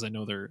side because I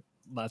know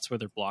that's where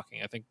they're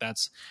blocking. I think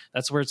that's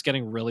where it's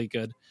getting really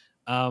good.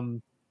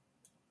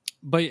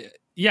 But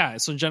yeah,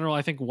 so in general,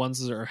 I think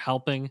ones are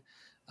helping.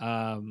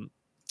 I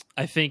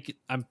think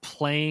I'm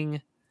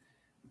playing.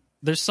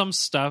 There's some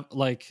stuff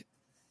like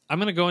I'm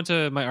going to go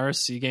into my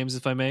RSC games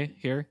if I may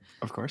here.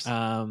 Of course.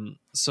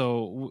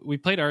 So we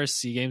played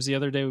RSC games the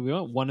other day. We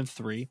went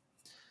 1-3,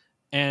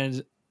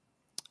 and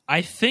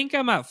I think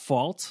I'm at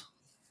fault.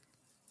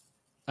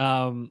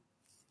 And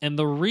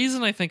the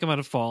reason I think I'm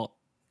at fault,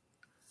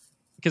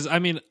 because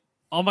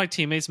all my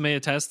teammates may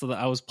attest that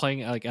I was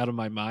playing like out of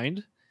my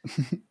mind.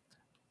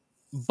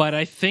 But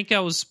I think I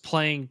was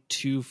playing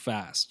too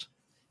fast.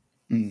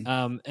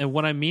 And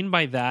what I mean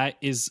by that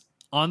is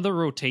on the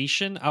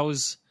rotation, I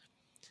was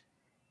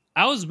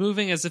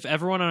moving as if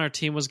everyone on our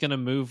team was going to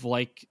move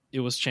like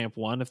it was Champ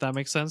 1, if that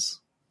makes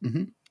sense.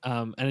 Mm-hmm.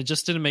 And it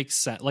just didn't make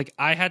sense. Like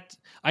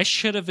I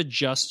should have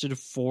adjusted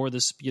for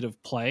the speed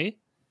of play.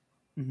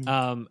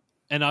 And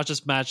not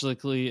just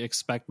magically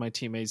expect my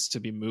teammates to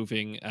be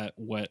moving at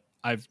what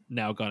I've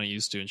now gotten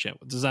used to in Champ.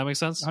 Does that make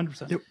sense?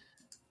 100%. Yep.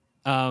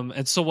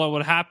 And so what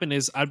would happen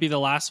is I'd be the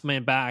last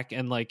man back,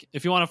 and like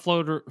if you want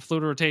to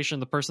float rotation,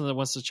 the person that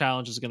wants to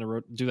challenge is going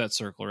to do that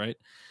circle, right?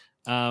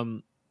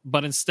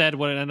 But instead,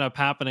 what ended up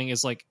happening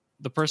is like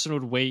the person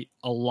would wait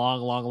a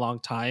long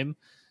time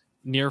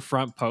near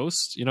front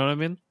post. You know what I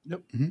mean?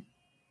 Yep.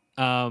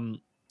 Mm-hmm.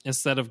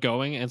 Instead of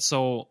going, and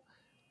so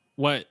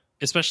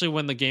especially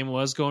when the game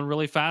was going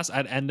really fast,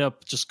 I'd end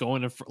up just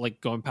going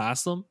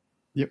past them.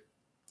 Yep.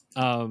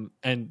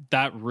 And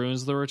that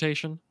ruins the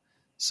rotation.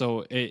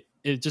 So it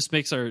just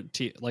makes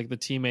the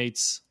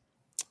teammates.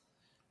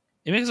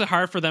 It makes it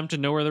hard for them to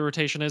know where the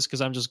rotation is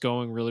because I'm just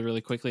going really, really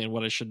quickly, and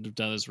what I should have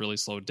done is really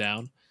slowed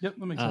down. Yep,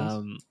 that makes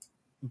sense.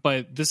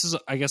 But this is,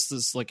 I guess,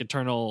 this like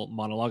internal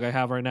monologue I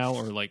have right now,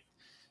 or like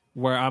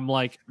where I'm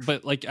like,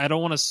 but like I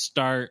don't want to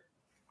start.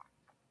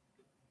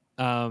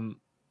 If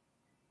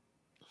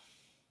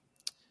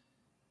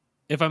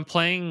I'm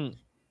playing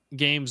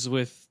games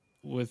with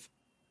a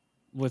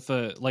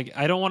like,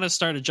 I don't want to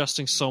start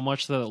adjusting so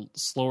much to the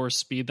slower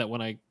speed that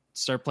when I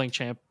start playing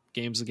Champ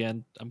games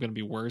again, I'm going to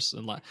be worse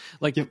and like.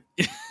 Yep.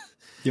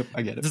 Yep,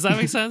 I get it. Does that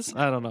make sense?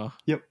 I don't know.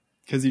 Yep,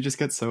 because you just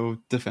get so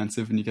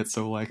defensive and you get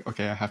so like,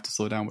 okay, I have to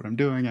slow down what I'm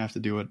doing. I have to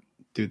do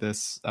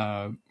this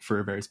for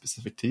a very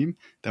specific team.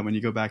 That when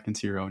you go back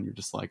into your own, you're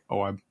just like,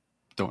 oh, I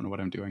don't know what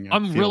I'm doing.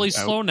 I'm really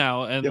slow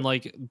now, and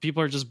like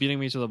people are just beating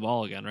me to the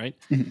ball again, right?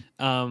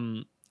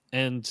 Mm-hmm.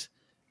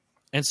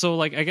 And so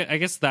like I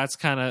guess that's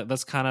kind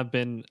of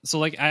been so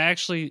like I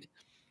actually.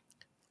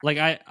 Like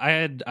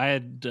I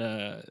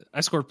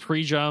scored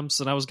pre-jumps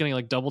and I was getting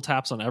like double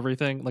taps on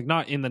everything, like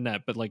not in the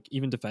net, but like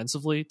even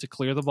defensively to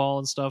clear the ball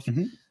and stuff.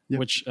 Mm-hmm. Yep.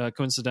 Which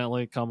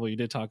coincidentally, Combo, you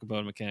did talk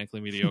about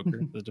mechanically mediocre,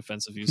 the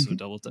defensive use of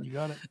double tap. You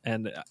got it.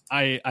 And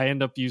I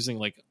end up using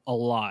like a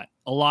lot,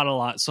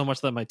 so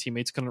much that my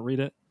teammates couldn't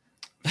read it.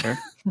 Fair.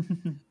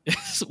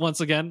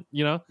 Once again,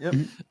 Yep.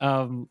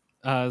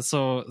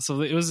 So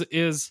it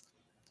is,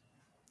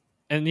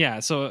 and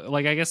yeah, so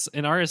like I guess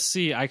in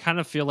RSC, I kind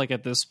of feel like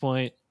at this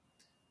point,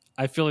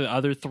 I feel the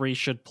other three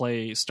should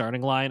play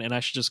starting line, and I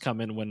should just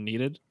come in when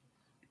needed,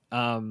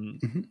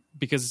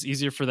 because it's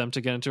easier for them to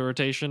get into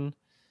rotation.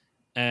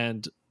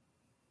 And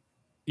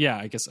yeah,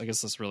 I guess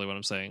that's really what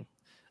I'm saying.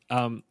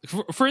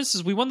 For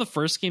instance, we won the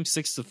first game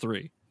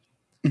 6-3,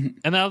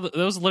 and that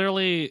was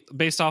literally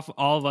based off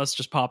all of us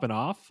just popping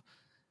off.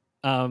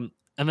 And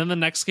then the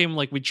next game,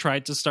 like we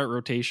tried to start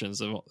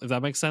rotations, if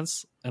that makes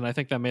sense, and I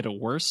think that made it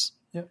worse.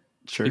 Yep,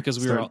 sure. Because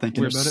we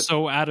were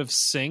so out of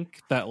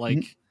sync that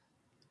like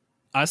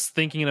us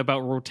thinking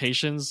about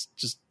rotations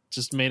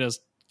just made us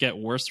get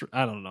worse.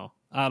 I don't know.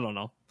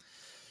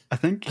 I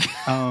think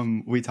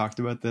we talked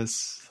about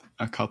this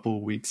a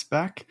couple weeks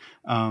back.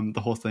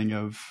 The whole thing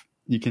of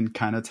you can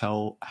kind of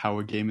tell how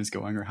a game is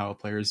going or how a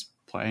player is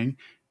playing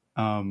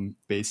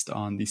based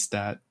on the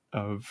stat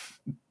of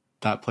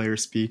that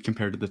player's speed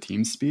compared to the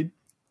team's speed.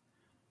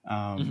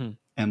 And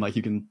like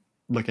you can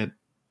look at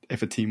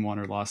if a team won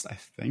or lost, I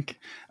think,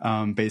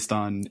 based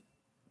on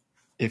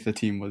if the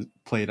team was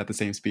played at the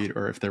same speed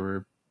or if there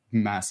were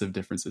massive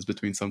differences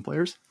between some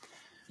players.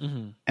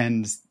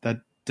 And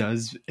that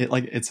does it,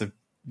 like it's a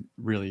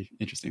really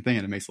interesting thing,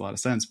 and it makes a lot of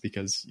sense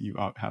because you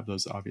have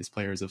those obvious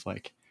players of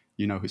like,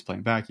 you know who's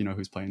playing back, you know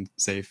who's playing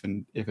safe,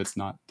 and if it's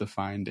not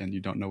defined and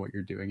you don't know what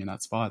you're doing in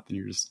that spot, then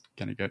you're just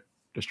gonna get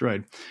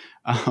destroyed.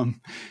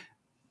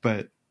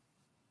 But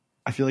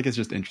I feel like it's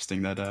just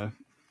interesting that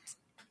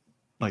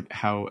like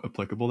how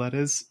applicable that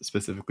is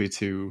specifically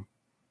to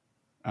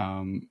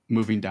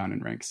moving down in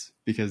ranks,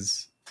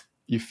 because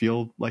you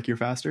feel like you're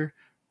faster,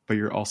 but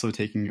you're also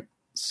taking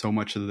so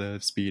much of the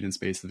speed and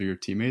space of your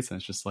teammates, and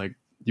it's just like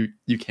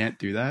you can't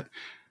do that,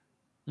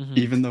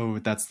 even though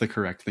that's the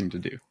correct thing to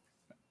do.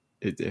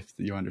 If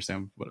you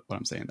understand what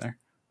I'm saying there,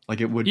 like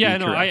it would. Yeah,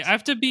 be no, correct. I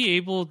have to be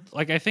able.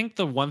 Like, I think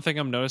the one thing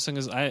I'm noticing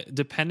is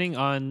depending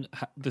on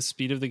the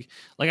speed of the,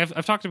 like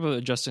I've talked about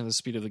adjusting the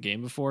speed of the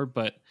game before,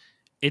 but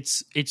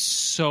it's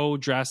so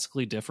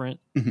drastically different.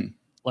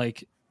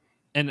 Like,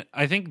 and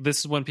I think this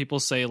is when people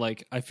say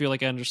like, I feel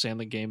like I understand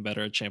the game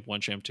better at Champ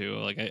 1, Champ 2.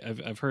 Like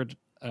I've heard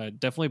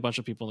definitely a bunch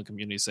of people in the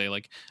community say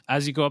like,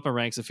 as you go up in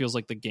ranks, it feels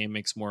like the game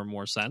makes more and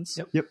more sense.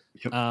 Yep.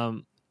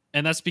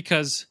 And that's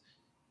because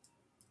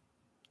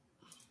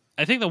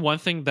I think the one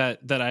thing that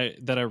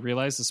I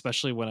realized,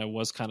 especially when I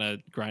was kind of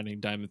grinding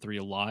Diamond 3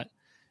 a lot,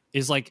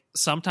 is like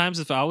sometimes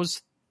if I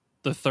was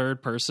the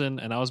third person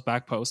and I was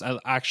back post, I'd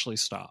actually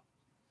stop.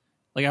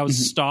 Like I would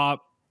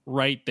stop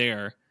right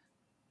there,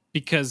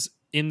 because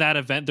in that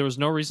event there was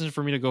no reason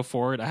for me to go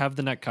forward. I have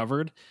the net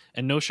covered,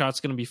 and no shot's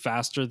going to be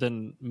faster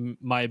than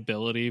my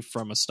ability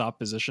from a stop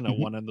position at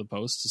one end of the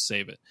post to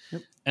save it.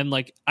 And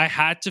like I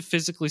had to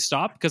physically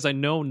stop because I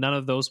know none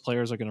of those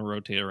players are going to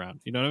rotate around.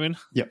 You know what I mean?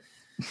 Yep.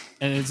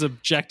 And it's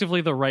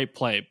objectively the right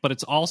play, but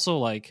it's also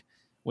like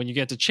when you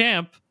get to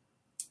champ,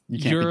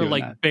 you're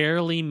like that,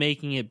 barely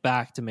making it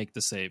back to make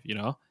the save, you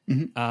know?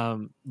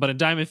 But in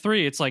Diamond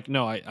 3, it's like,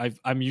 no,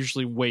 I'm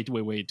usually way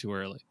too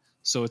early.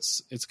 So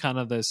it's kind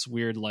of this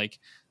weird, like,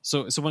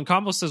 so when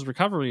Combo says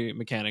recovery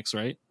mechanics,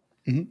 right?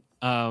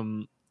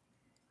 The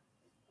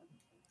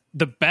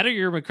better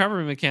your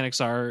recovery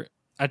mechanics are,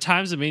 at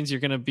times it means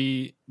you're going to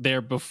be there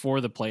before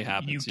the play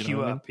happens. You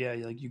queue up. Yeah.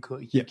 Like you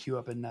queue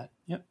up in net.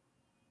 Yep.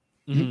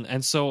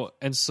 And so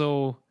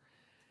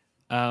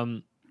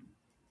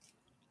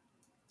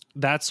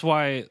that's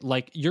why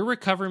like your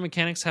recovery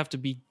mechanics have to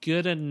be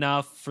good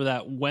enough for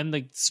that when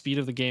the speed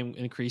of the game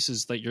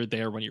increases that you're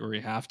there when you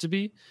already have to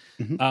be.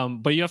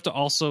 But you have to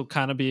also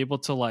kind of be able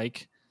to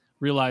like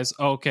realize,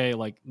 okay,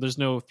 like there's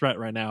no threat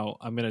right now,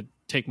 I'm going to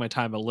take my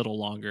time a little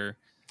longer.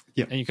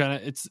 Yeah. And you kind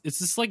of, it's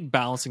this like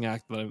balancing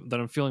act that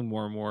I'm feeling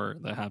more and more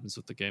that happens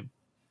with the game.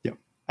 Yeah.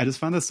 I just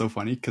find that so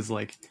funny because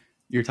like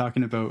you're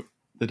talking about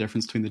the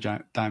difference between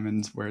the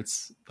diamonds where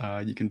it's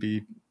you can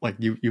be like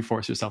you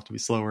force yourself to be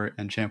slower,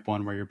 and Champ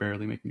 1 where you're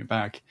barely making it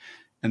back.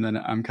 And then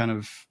I'm kind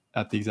of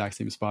at the exact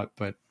same spot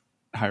but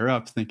higher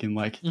up, thinking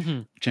like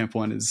Champ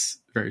 1 is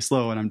very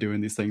slow, and I'm doing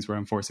these things where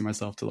I'm forcing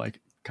myself to like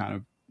kind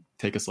of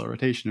take a slow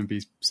rotation and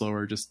be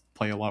slower, just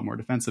play a lot more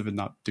defensive and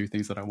not do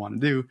things that I want to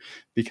do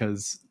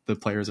because the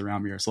players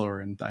around me are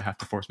slower, and I have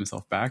to force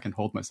myself back and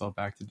hold myself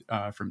back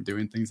to, from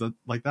doing things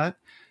like that.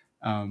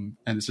 And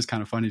it's just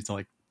kind of funny to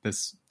like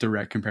this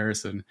direct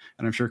comparison,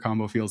 and I'm sure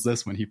Combo feels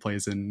this when he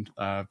plays in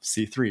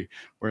C3,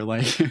 where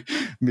like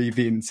me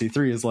being in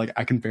C3 is like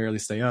I can barely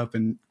stay up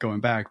and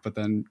going back, but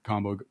then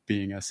Combo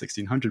being a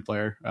 1600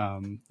 player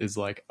is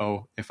like,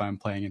 oh, if I'm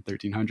playing in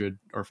 1300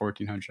 or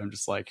 1400, I'm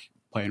just like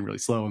playing really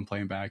slow and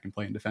playing back and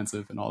playing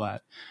defensive and all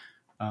that.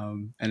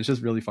 And it's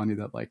just really funny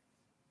that like,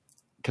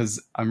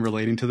 because I'm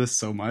relating to this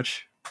so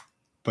much,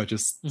 but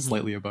just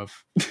slightly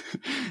above.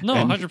 No,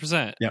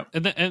 100%. Yeah.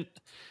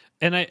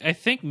 And I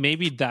think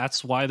maybe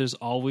that's why there's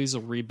always a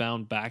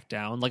rebound back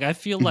down. Like I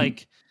feel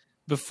like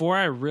before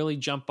I really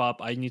jump up,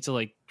 I need to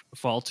like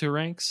fall 2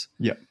 ranks.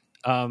 Yeah.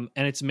 And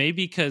it's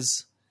maybe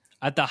because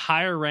at the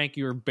higher rank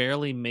you were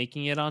barely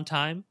making it on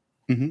time,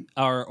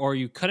 or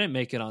you couldn't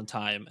make it on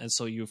time, and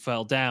so you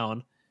fell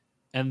down,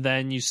 and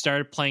then you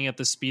started playing at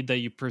the speed that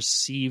you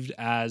perceived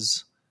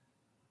as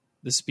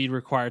the speed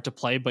required to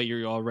play, but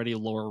you're already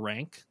lower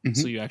rank,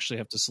 so you actually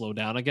have to slow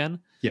down again.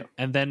 Yeah.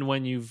 And then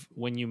when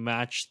you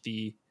match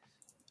the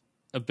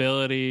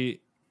ability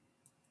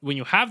when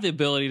you have the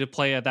ability to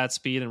play at that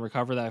speed and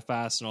recover that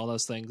fast and all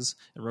those things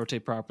and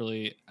rotate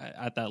properly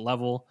at that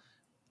level,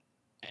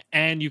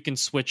 and you can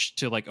switch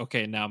to like,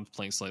 okay, now I'm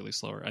playing slightly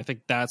slower, I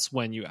think that's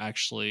when you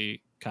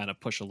actually kind of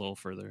push a little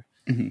further.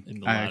 In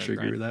the I actually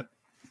agree with that.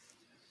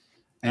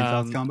 Any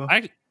thoughts, Combo?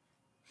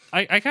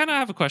 I kind of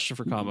have a question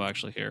for Combo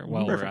actually here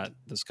while we're at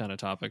this kind of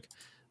topic.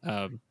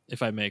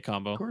 If I may,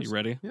 Combo, you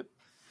ready? Yep.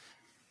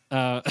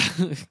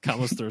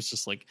 Combo's throws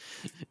just like,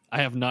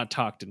 I have not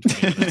talked in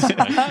 20 minutes.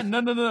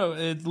 No.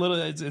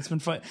 It's been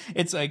fun.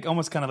 It's like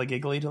almost kind of like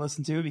giggly to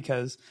listen to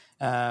because,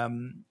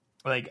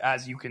 like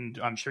as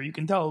I'm sure you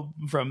can tell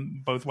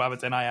from both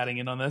Wabbits and I adding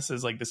in on this,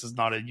 is like this is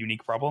not a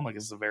unique problem. Like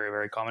this is a very,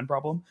 very common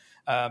problem,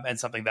 and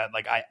something that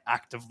like I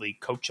actively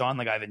coach on.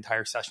 Like I have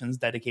entire sessions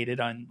dedicated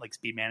on like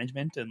speed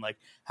management and like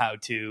how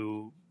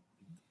to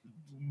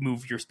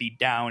move your speed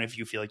down if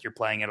you feel like you're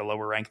playing at a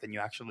lower rank than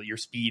your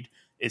speed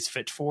is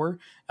fit for.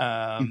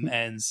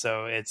 And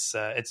so it's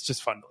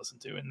just fun to listen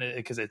to, and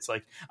because it's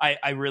like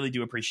I really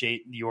do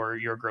appreciate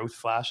your growth,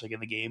 Flash, like in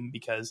the game,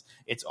 because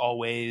it's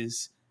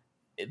always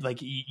like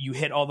you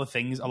hit a lot of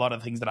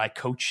the things that I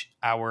coach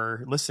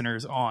our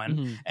listeners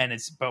on, and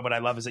but what I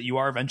love is that you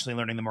are eventually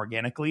learning them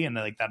organically, and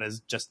like that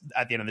is just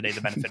at the end of the day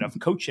the benefit of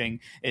coaching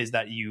is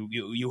that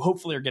you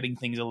hopefully are getting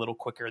things a little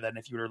quicker than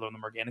if you were to learn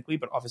them organically.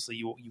 But obviously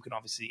you can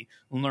obviously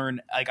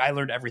learn, like I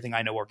learned everything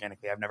I know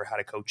organically. I've never had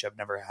a coach, I've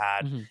never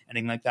had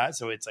anything like that,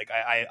 so it's like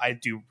I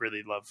do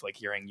really love like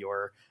hearing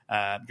your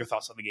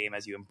thoughts on the game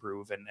as you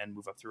improve and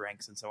move up through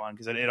ranks and so on,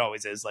 because it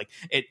always is like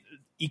it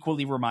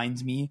equally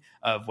reminds me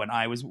of when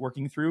I was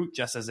working through,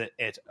 just as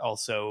it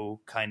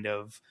also kind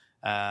of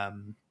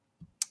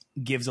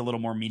gives a little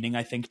more meaning,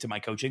 I think, to my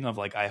coaching of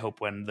like, I hope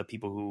when the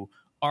people who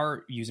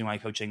are using my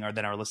coaching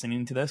are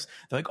listening to this,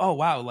 they're like, oh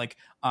wow, like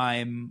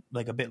I'm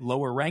like a bit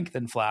lower rank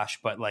than Flash,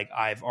 but like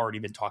I've already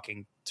been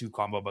talking to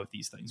Combo about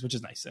these things, which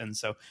is nice. And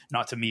so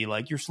not to me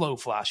like you're slow,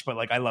 Flash, but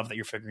like I love that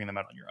you're figuring them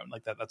out on your own.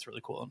 Like that's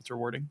really cool and it's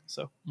rewarding.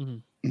 So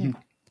yeah.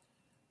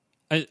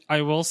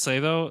 I will say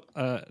though,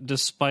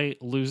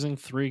 despite losing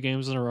 3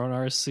 games in a row in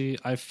RSC,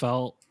 I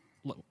felt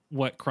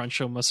what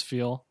Cruncho must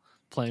feel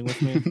playing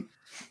with me.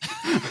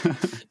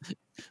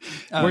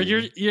 Where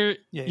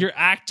you're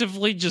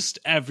actively just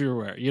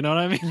everywhere, you know what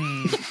I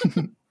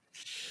mean?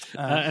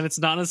 And it's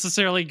not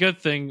necessarily a good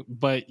thing,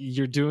 but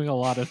you're doing a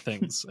lot of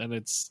things, and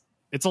it's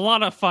a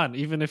lot of fun,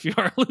 even if you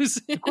are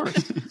losing. Of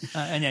course.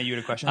 And yeah, you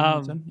had a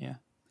question.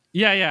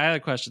 Yeah, I had a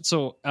question.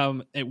 So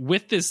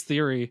with this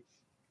theory,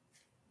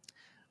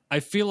 I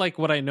feel like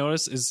what I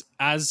notice is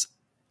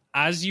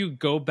as you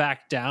go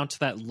back down to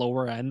that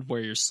lower end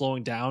where you're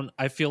slowing down,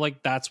 I feel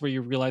like that's where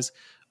you realize,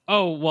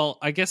 oh, well,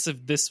 I guess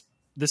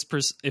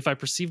if I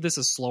perceive this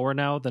as slower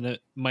now, then it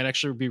might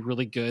actually be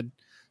really good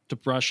to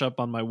brush up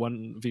on my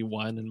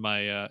 1v1 and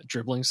my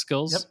dribbling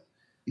skills.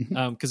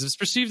 Yep. Because if it's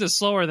perceived as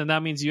slower, then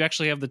that means you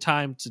actually have the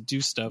time to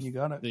do stuff. You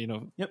got it. You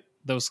know, yep.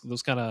 Those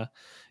kind of,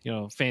 you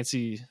know,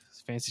 fancy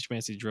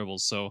schmancy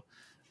dribbles. So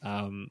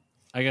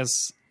I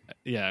guess.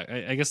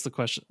 Yeah, I guess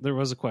there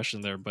was a question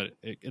there, but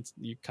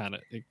you kind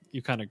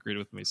of agreed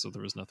with me, so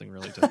there was nothing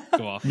really to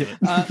go off of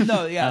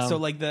it. So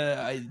like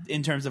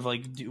in terms of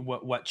like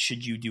what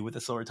should you do with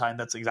the slower time?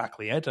 That's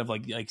exactly it. Of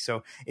like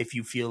so if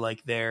you feel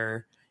like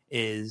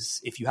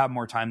if you have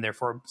more time,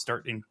 therefore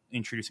start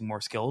introducing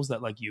more skills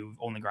that like you've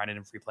only grinded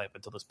in free play up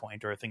until this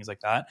point or things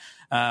like that.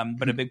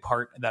 But a big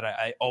part that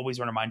I always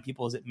want to remind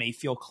people is it may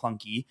feel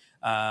clunky,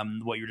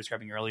 what you were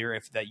describing earlier,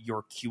 if that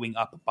you're queuing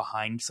up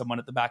behind someone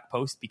at the back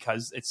post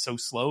because it's so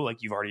slow,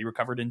 like you've already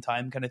recovered in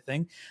time kind of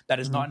thing. That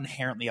is not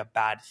inherently a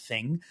bad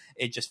thing.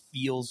 It just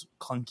feels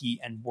clunky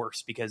and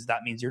worse because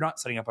that means you're not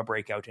setting up a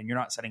breakout and you're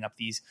not setting up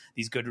these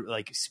good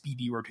like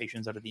speedy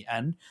rotations out of the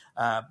end.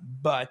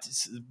 But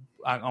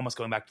almost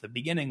going back to the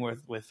beginning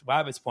with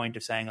Wabbit's point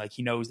of saying like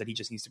he knows that he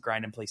just needs to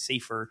grind and play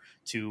safer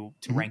to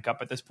rank up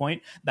at this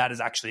point. That is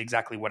actually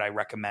exactly what I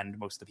recommend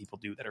most of the people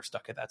do that are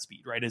stuck at that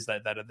speed, right? Is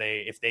that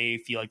if they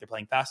feel like they're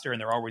playing faster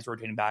and they're always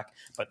rotating back,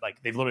 but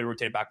like they've literally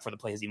rotated back before the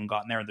play has even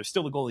gotten there and there's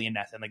still the goalie in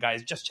net and the guy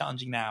is just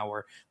challenging now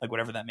or like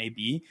whatever that may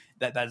be,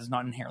 that is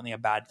not inherently a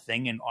bad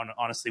thing and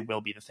honestly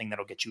will be the thing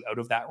that'll get you out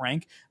of that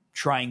rank.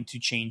 Trying to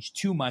change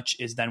too much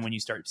is then when you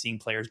start seeing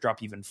players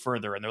drop even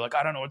further and they're like,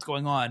 I don't know what's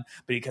going on,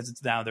 but because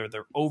it's now they're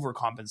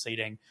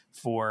overcompensating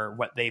for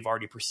what they've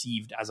already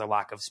perceived as a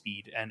lack of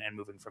speed and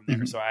moving from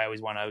there. So I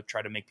always want to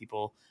try to make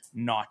people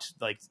not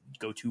like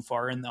go too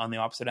far on the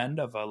opposite end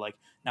of like,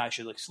 now I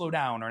should like slow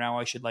down or now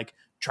I should like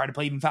try to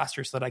play even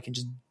faster so that I can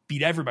just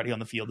beat everybody on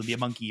the field and be a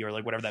monkey or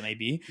like whatever that may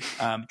be.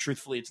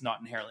 Truthfully, it's not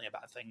inherently a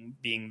bad thing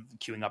being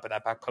queuing up at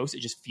that back post. It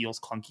just feels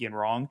clunky and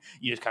wrong.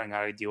 You just kind of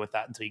got to deal with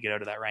that until you get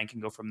out of that rank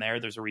and go from there.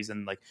 There's a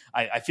reason like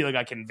I feel like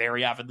I can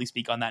very avidly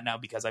speak on that now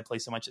because I play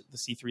so much at the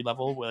C3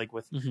 level like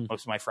with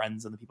most of my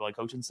friends and the people I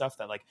coach and stuff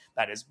that like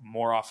that is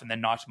more often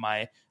than not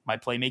my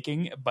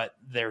playmaking. But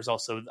there's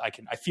also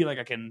I feel like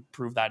I can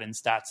prove that in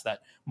stats that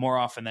more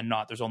often than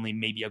not there's only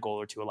maybe a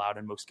goal or two allowed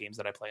in most games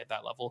that I play at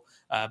that level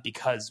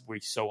because we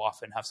so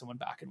often have someone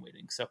back and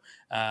waiting. So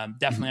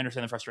definitely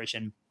understand the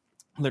frustration.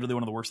 literally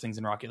one of the worst things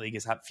in Rocket League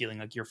is feeling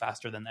like you're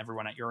faster than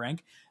everyone at your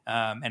rank.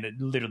 And it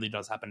literally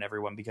does happen to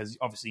everyone because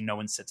obviously no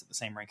one sits at the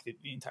same rank the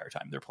entire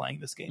time they're playing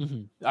this game.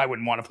 Mm-hmm. I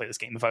wouldn't want to play this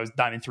game. If I was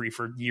Diamond 3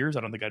 for years,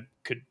 I don't think I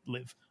could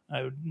live.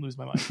 I would lose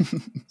my mind.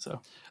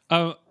 So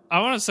I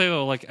want to say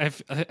though, like I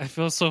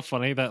feel so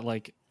funny that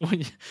like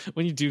when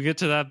you do get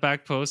to that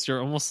back post, you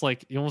almost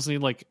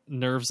need like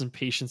nerves and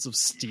patience of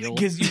steel.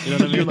 Because you know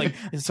what I mean? Like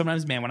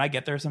sometimes, man, when I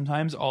get there,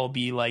 sometimes I'll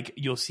be like,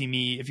 you'll see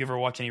me if you ever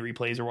watch any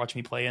replays or watch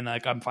me play, and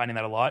like I'm finding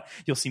that a lot.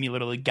 You'll see me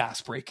literally gas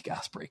break,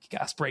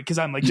 because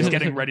I'm like just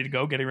getting ready to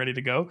go,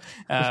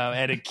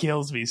 and it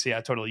kills me. So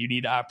yeah, totally. You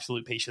need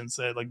absolute patience,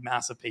 like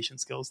massive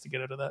patience skills to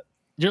get out of that.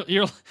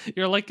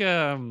 You're like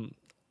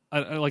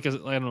like a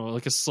I don't know,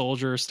 like a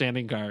soldier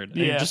standing guard,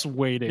 and just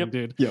waiting,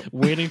 dude,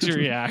 waiting to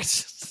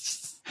react.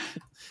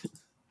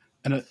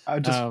 And I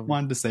just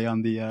wanted to say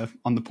on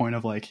the point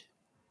of like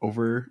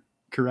over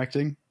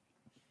correcting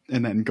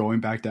and then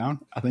going back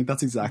down, I think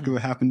that's exactly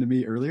what happened to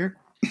me earlier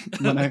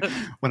when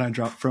I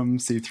dropped from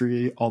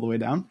C3 all the way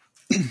down,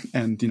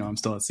 and I'm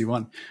still at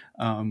C1,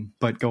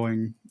 but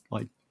going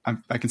like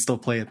I can still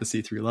play at the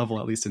C3 level,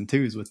 at least in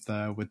twos with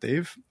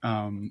Dave,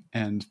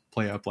 and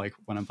play up like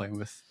when I'm playing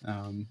with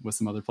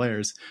some other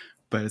players.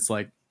 But it's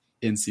like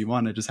in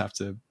C1, I just have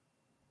to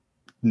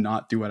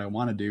not do what I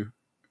want to do,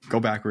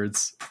 go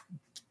backwards,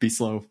 be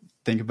slow,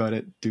 think about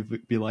it,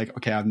 be like,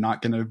 okay, I'm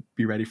not going to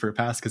be ready for a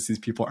pass because these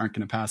people aren't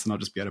going to pass, and I'll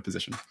just be out of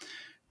position.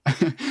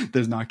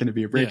 There's not going to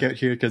be a breakout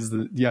here because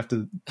you have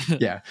to,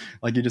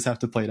 like you just have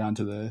to play down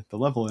to the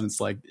level, and it's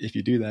like if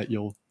you do that,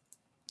 you'll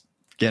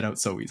get out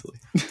so easily.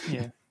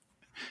 Yeah.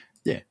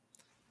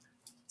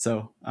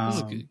 So that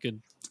was a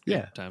good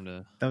time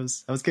to. That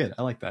was good.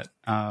 I like that.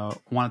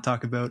 Want to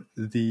talk about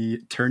the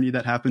tourney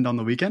that happened on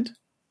the weekend?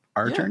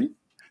 Our tourney,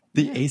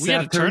 the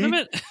ASAP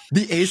tournament,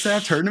 the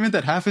ASAP tournament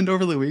that happened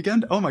over the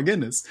weekend. Oh my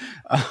goodness.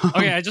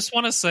 Okay, I just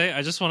want to say,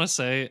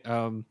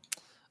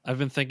 I've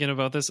been thinking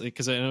about this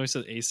because I know we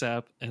said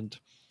ASAP, and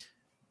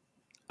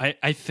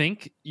I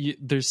think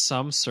there's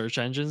some search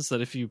engines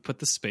that if you put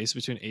the space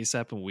between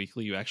ASAP and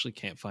weekly, you actually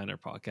can't find our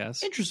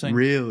podcast. Interesting.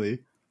 Really?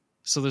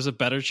 So there's a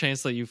better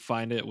chance that you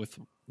find it with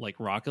like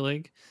Rocket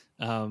League.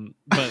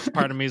 But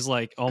part of me is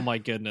like, oh my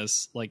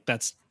goodness, like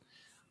that's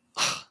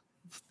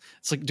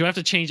it's like, do I have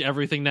to change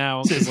everything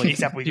now? Because like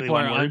people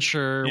are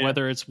unsure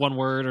whether it's one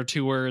word or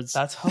two words.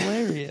 That's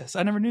hilarious.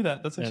 I never knew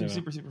that. That's actually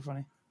super, super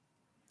funny.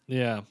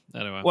 Yeah.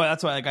 Anyway. Well,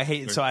 that's why like I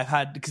hate it. So I've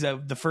had,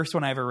 because the first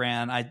one I ever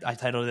ran, I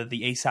titled it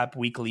the ASAP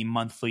Weekly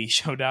Monthly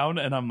Showdown,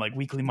 and I'm like,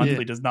 weekly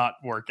monthly does not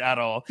work at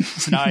all.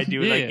 So now I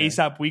do like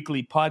ASAP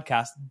Weekly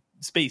Podcast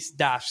space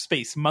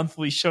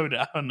monthly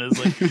showdown is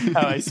like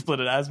how I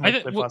split it as much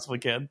as I possibly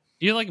can.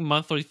 You like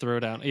monthly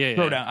throwdown? Yeah.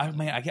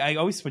 Throwdown. I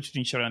always switch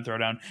between showdown and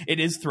throwdown. It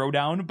is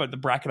throwdown, but the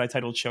bracket I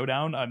titled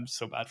showdown. I'm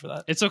so bad for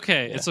that. It's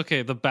okay. Yeah. It's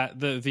okay.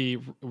 The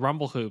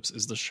Rumble Hoops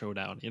is the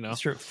showdown. You know,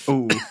 it's true.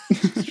 Oh,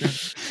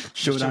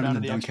 showdown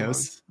in the dunk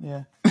house.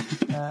 Yeah.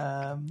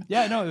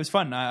 No, it was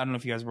fun. I don't know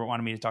if you guys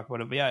wanted me to talk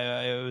about it, but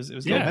it was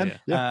good.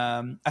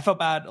 Yeah. I felt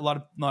bad. A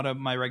lot of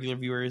my regular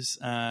viewers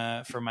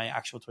for my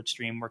actual Twitch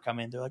stream were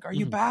coming. They're like, "Are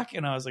you back?"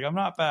 And I was like, "I'm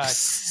not back."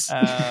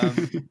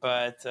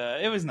 But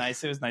it was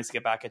nice. It was nice to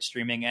get back at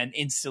streaming, and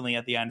instantly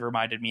at the end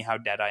reminded me how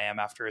dead I am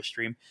after a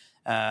stream.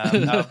 Just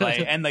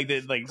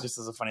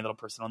as a funny little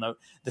personal note,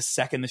 the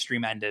second the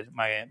stream ended,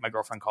 my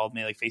girlfriend called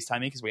me, like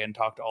FaceTime me, because we hadn't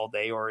talked all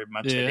day or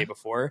much the day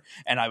before,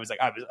 and I was like,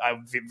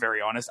 I'm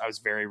very honest, I was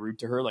very rude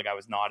to her. Like I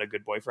was not a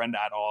good boyfriend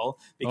at all,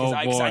 because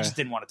I just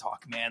didn't want to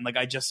talk, man. Like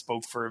I just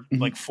spoke for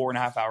like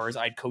 4.5 hours.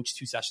 I'd coached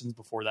 2 sessions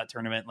before that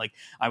tournament. Like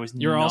I was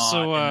not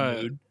also in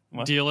the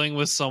mood. Dealing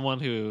with someone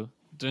who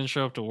didn't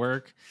show up to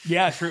work.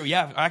 Yeah, true.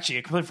 Yeah, actually,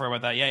 I completely forgot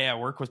about that. Yeah,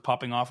 work was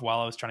popping off while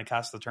I was trying to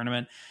cast the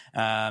tournament.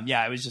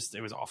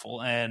 It was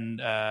awful, and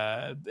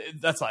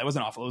that's it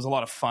wasn't awful. It was a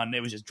lot of fun.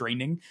 It was just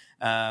draining,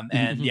 and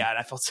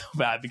I felt so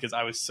bad because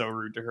I was so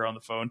rude to her on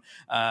the phone,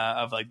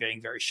 of like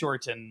being very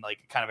short and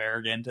like kind of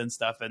arrogant and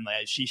stuff. And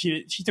like she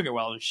took it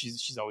well.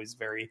 She's always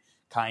very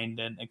kind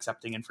and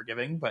accepting and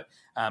forgiving, but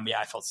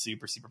I felt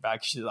super, super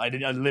bad.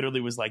 I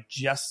literally was like,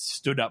 just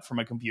stood up from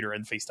my computer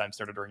and FaceTime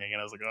started ringing, and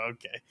I was like, oh,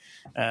 okay.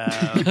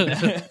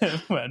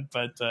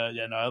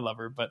 I love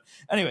her. But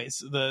anyways,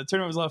 the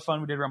tournament was a lot of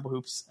fun. We did Rumble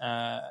Hoops,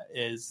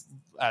 is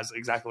as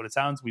exactly what it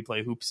sounds. We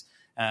play hoops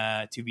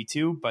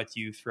 2v2, but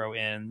you throw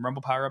in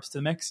Rumble power-ups to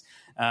the mix.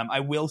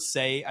 I will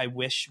say I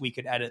wish we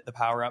could edit the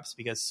power-ups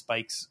because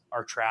spikes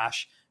are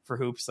trash for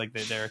hoops. Like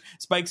their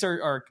spikes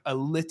are a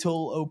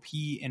little OP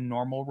in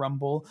normal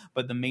Rumble,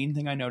 but the main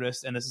thing I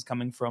noticed, and this is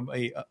coming from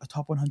a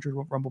top 100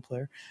 Rumble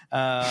player,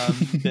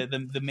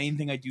 the main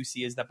thing I do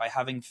see is that by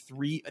having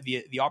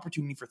the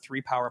opportunity for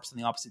 3 power-ups on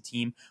the opposite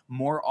team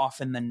more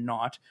often than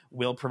not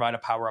will provide a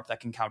power-up that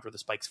can counter the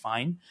spikes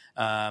fine.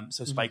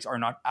 So spikes are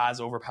not as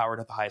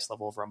overpowered at the highest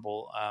level of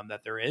Rumble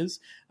that there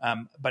is.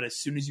 But as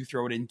soon as you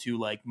throw it into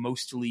like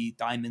mostly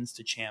diamonds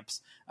to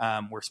champs,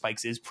 where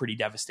spikes is pretty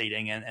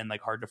devastating and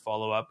like hard to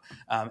follow up,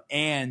 up,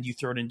 and you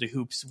throw it into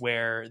hoops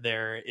where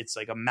it's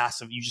like a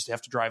massive, you just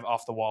have to drive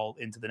off the wall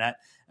into the net.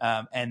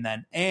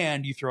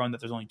 And you throw in that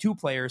there's only 2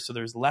 players, so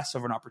there's less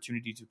of an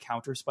opportunity to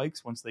counter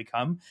spikes once they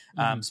come.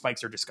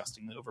 Spikes are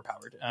disgustingly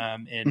overpowered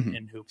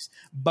in hoops.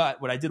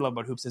 But what I did love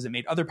about hoops is it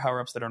made other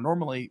power-ups that are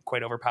normally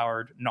quite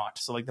overpowered not.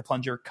 So like the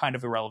plunger, kind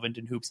of irrelevant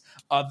in hoops,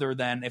 other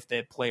than if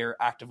the player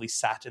actively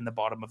sat in the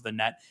bottom of the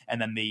net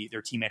and then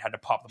their teammate had to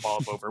pop the ball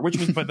up over.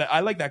 But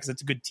I like that because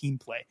it's a good team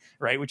play,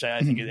 right? Which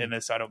I think in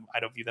this I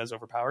don't view that as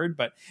overpowered.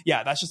 But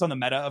yeah, that's just on the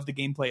meta of the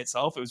gameplay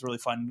itself. It was really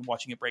fun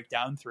watching it break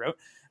down throughout.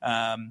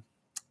 And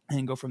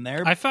go from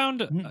there. I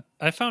found one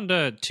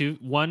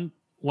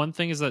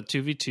thing is that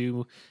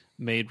 2v2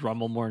 made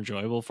Rumble more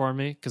enjoyable for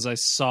me because I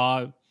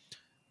saw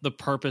the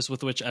purpose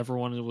with which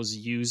everyone was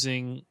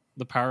using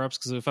the power-ups.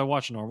 Because if I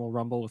watch normal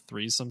Rumble with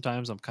 3s,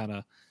 sometimes I'm kind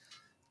of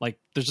like,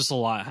 there's just a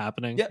lot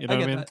happening. Yeah, you know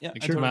what I mean? Yeah,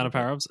 like, amount of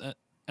power-ups.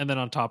 And then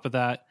on top of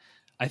that,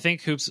 I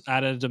think Hoops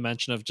added a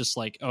dimension of just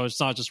like, oh, it's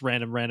not just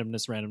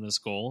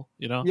randomness goal,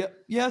 you know?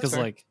 Yeah. Because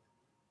like,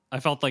 I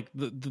felt like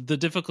the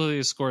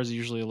difficulty score is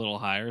usually a little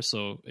higher,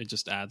 so it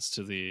just adds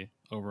to the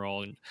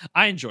overall. And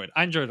I enjoyed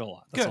it a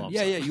lot. That's good.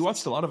 Yeah. You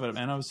watched a lot of it,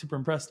 man. I was super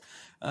impressed.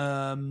 It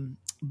was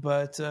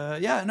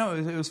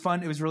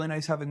fun. It was really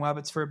nice having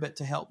Wabbits for a bit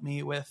to help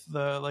me with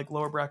the like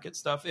lower bracket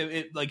stuff.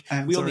 We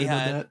only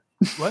had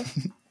what?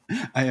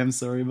 I am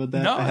sorry about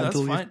that. No,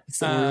 that's fine.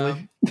 So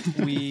early.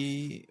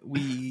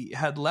 we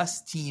had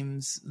less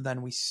teams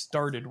than we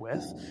started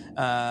with,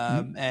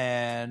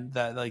 and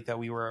that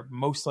we were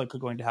most likely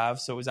going to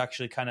have. So it was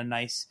actually kind of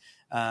nice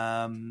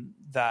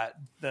that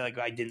like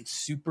I didn't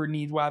super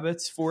need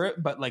Wabbits for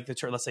it, but like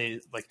let's say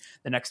like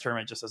the next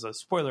tournament, just as a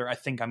spoiler, I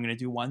think I'm going to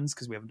do ones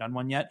because we haven't done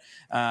one yet.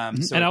 So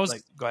and I was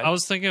like, go ahead. I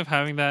was thinking of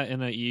having that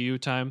in an EU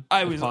time.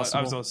 I was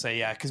going to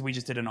say because we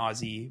just did an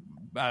Aussie.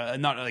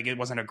 Not like it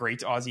wasn't a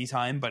great Aussie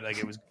time, but like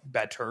it was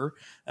better.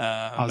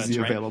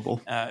 Aussie available.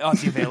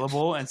 Aussie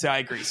available, and so I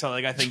agree. So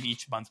like I think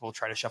each month we'll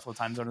try to shuffle the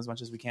time zone as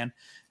much as we can.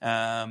 So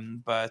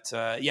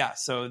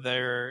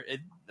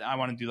I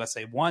want to do, let's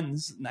say,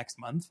 ones next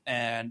month,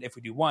 and if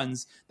we do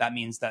ones, that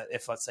means that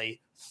if, let's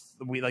say,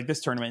 we like this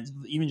tournament,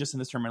 even just in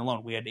this tournament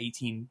alone, we had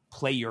 18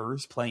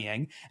 players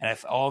playing, and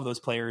if all of those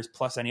players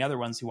plus any other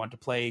ones who want to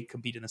play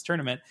compete in this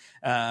tournament,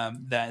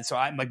 then so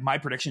I'm like my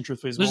prediction,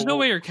 truthfully, is there's no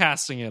way you're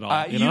casting it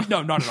all.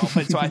 No, not at all.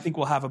 But so I think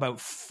we'll have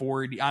about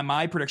 40.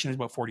 My prediction is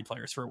about 40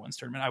 players for a ones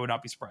tournament. I would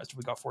not be surprised if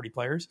we got 40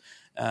 players,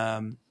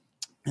 and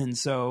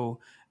so.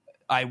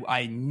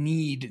 I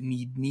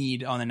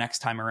need on the next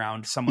time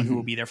around someone who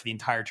will be there for the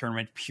entire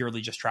tournament, purely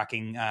just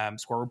tracking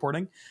score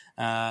reporting.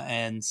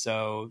 And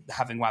so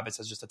having Wabbits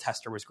as just a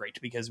tester was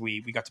great because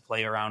we got to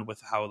play around with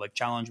how like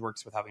challenge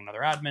works with having another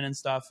admin and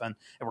stuff, and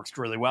it works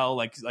really well.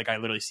 Like I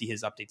literally see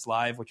his updates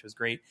live, which was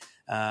great,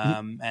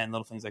 and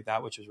little things like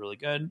that, which was really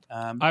good.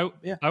 I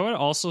would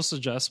also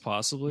suggest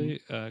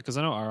possibly because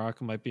I know Arak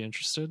might be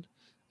interested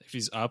if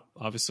he's up,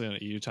 obviously on an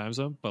EU time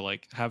zone, but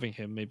like having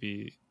him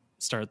maybe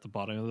start at the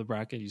bottom of the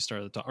bracket, you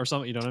start at the top or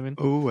something, you know what I mean?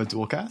 Oh, a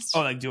dual cast?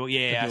 Oh, like dual,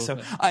 yeah. So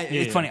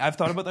it's funny. I've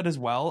thought about that as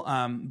well.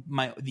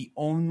 The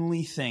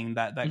only thing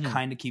that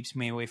kind of keeps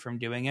me away from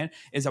doing it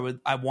is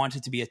I want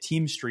it to be a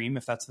team stream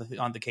if that's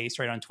on the case,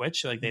 right, on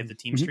Twitch. Like they have the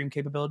team stream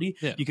capability.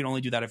 Yeah. You can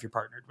only do that if you're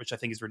partnered, which I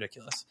think is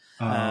ridiculous.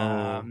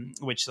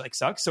 Which like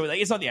sucks. So like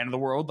it's not the end of the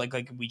world.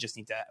 Like we just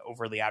need to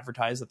overly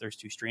advertise that there's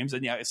 2 streams.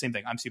 And yeah, same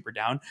thing. I'm super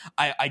down.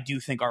 I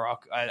do think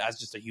Arak as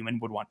just a human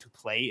would want to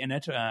play in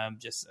it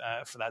just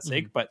for that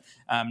sake, but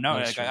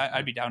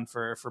I'd be down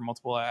for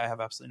multiple. I have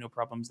absolutely no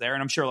problems there,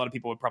 and I'm sure a lot of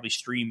people would probably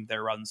stream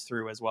their runs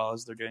through as well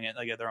as they're doing it,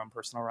 like their own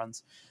personal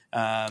runs.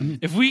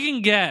 If we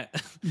can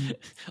get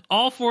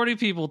all 40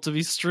 people to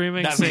be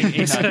streaming,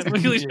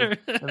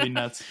 that'd be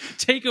nuts.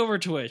 Take over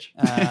Twitch.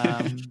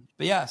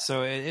 But yeah,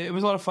 so it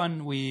was a lot of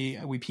fun.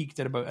 We peaked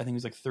at about, I think it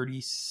was like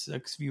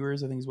 36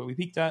 viewers. I think is what we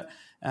peaked at.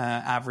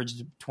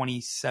 Averaged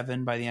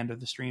 27 by the end of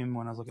the stream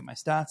when I was looking at my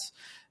stats,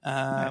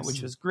 nice.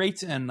 Which was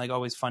great and like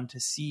always fun to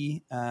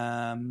see.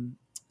 And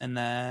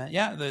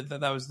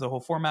that was the whole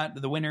format.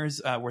 The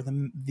winners were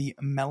the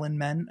Melon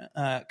Men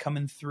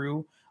coming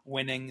through,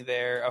 winning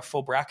their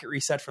full bracket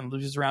reset from the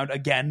losers round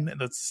again.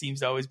 That seems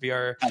to always be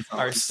our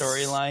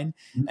storyline.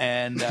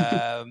 And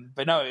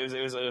but no,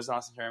 it was an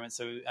awesome tournament.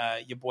 So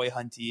your boy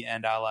Hunty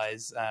and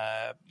allies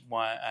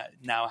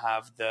now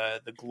have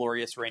the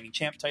glorious reigning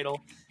champ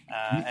title.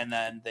 And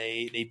then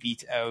they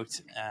beat out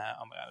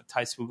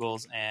Ty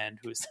Swoogles and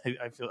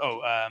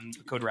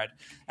Code Red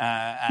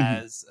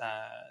as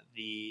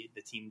the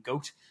team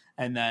GOAT.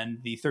 And then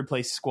the third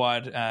place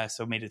squad,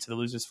 so made it to the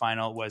losers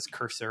final, was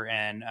Cursor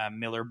and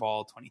Miller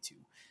Ball 22.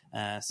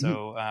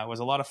 It was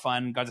a lot of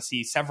fun. Got to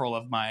see several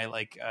of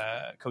my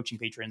coaching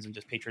patrons and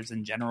just patrons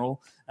in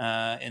general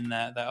in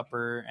the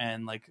upper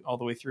and like all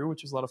the way through,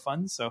 which was a lot of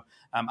fun. So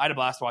I had a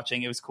blast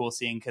watching. It was cool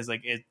seeing because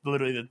like it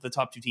literally the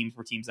top 2 teams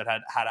were teams that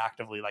had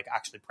actively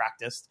actually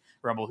practiced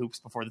Rumble hoops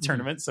before the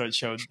tournament, so it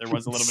showed there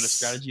was a little bit of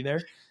strategy there.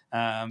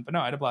 But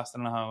no, I had a blast. I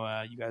don't know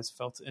how you guys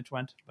felt it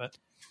went, but.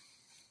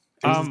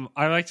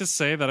 I like to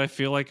say that I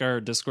feel like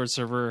our Discord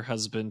server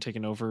has been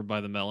taken over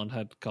by the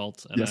Melonhead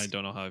cult, and I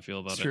don't know how I feel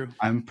about it. True.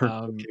 I'm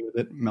perfectly okay with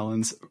it.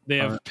 Melons. They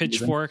have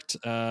pitchforked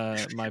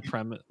my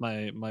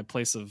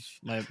place of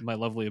my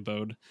lovely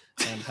abode,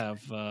 and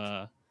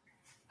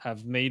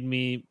have made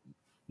me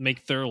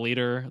make their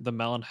leader, the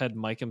Melonhead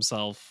Mike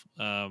himself,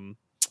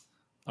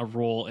 a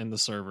role in the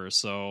server.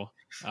 So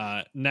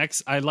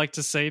next, I'd like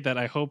to say that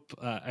I hope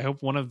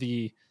one of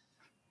the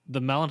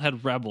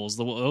Melonhead rebels,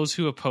 those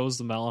who oppose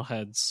the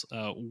Melonheads,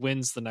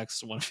 wins the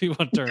next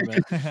 1v1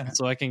 tournament,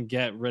 so I can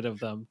get rid of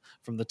them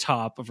from the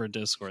top of our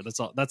Discord. That's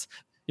all. That's,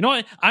 you know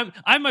what?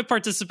 I might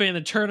participate in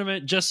the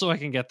tournament just so I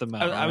can get them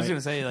out. I was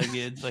gonna say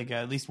like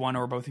at least one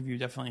or both of you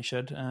definitely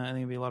should. I think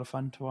it'd be a lot of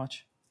fun to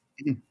watch.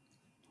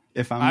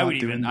 If I would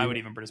even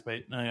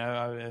participate.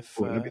 If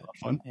it'd be a lot of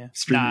fun. Yeah.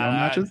 Stream your own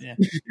matches.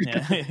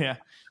 Yeah.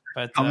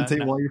 But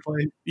commentate while you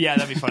play. Yeah,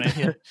 that'd be funny.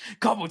 Yeah.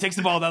 Combo takes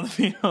the ball down the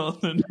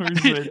field, and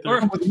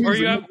or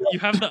you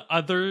have the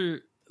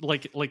other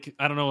like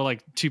I don't know,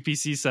 like 2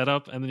 PC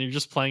setup, and then you're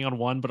just playing on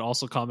one, but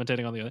also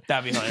commentating on the other.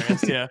 That'd be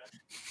hilarious. Yeah.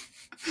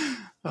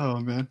 Oh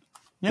man,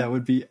 that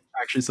would be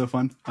actually so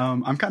fun.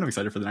 I'm kind of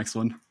excited for the next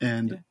one,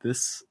 and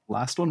this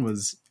last one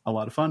was a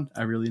lot of fun.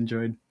 I really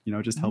enjoyed,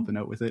 just helping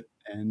out with it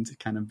and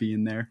kind of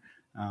being there.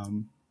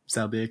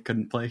 Sadly, I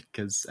couldn't play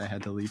because I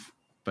had to leave.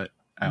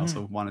 I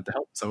also wanted to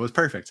help, so it was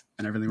perfect,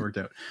 and everything worked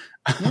out.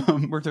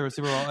 Worked out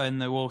super well,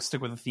 and we'll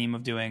stick with the theme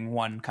of doing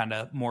one kind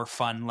of more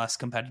fun, less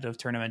competitive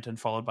tournament, and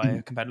followed by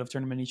a competitive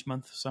tournament each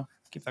month. So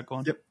keep that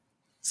going. Yep.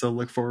 So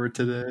look forward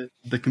to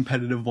the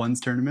competitive ones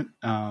tournament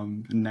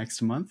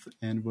next month,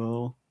 and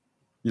we'll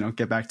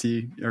get back to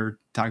you or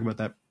talk about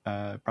that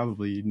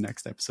probably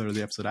next episode or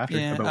the episode after.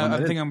 Yeah,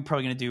 I think I'm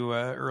probably going to do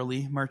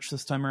early March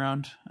this time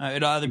around.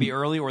 It'll either be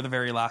early or the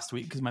very last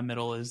week, because my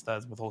middle is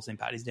with whole St.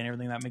 Patty's Day and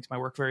everything. That makes my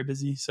work very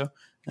busy. So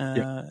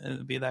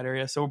it'll be that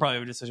area. So we'll probably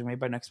have a decision made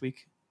by next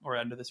week or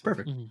end of this week.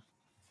 Perfect.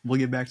 We'll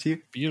get back to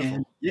you.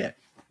 Beautiful.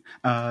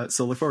 And,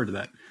 so look forward to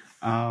that.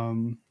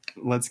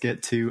 Let's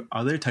get to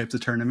other types of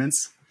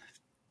tournaments.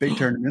 Big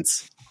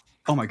tournaments.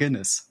 Oh my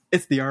goodness.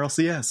 It's the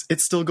RLCS.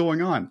 It's still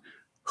going on.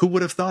 Who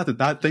would have thought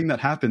that thing that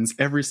happens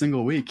every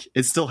single week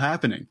is still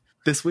happening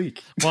this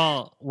week?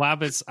 Well,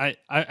 Wabbits, I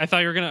thought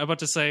you were about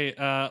to say,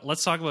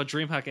 let's talk about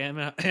DreamHack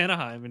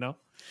Anaheim,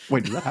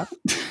 Wait, did that happen?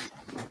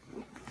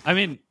 I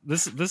mean,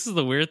 this is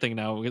the weird thing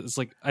now. It's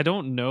like, I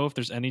don't know if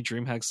there's any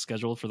DreamHacks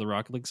scheduled for the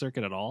Rocket League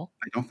circuit at all.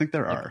 I don't think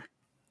there are.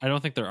 I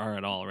don't think there are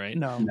at all, right?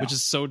 No. Which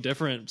is so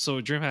different. So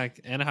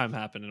DreamHack Anaheim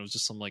happened, and it was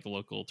just some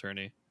local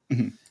tourney.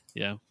 Mm-hmm.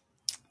 Yeah.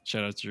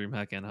 Shout out to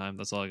DreamHack Anaheim.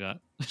 That's all I got.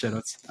 Shout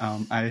outs.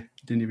 I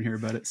didn't even hear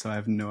about it, so I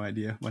have no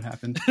idea what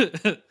happened.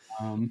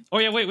 Oh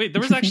yeah, wait.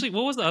 There was actually,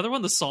 what was the other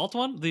one? The Salt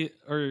one?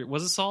 Or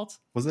was it Salt?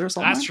 Was there a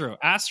Salt?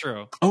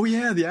 Astro. Oh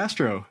yeah, the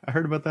Astro. I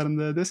heard about that in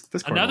the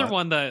Discord. Another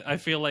one that I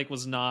feel like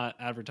was not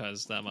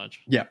advertised that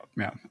much. Yeah.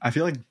 I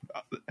feel like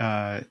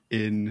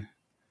in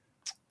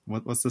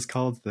what's this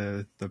called?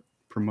 The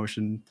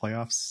promotion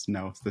playoffs?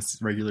 No, this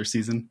regular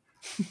season.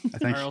 I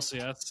think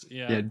RLCS.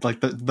 Yeah, like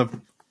the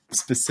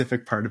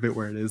specific part of it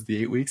where it is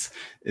the 8 weeks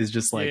is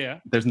just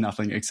there's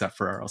nothing except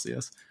for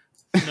RLCS.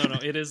 No,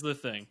 it is the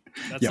thing.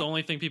 That's the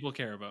only thing people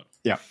care about.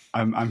 Yeah,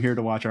 I'm here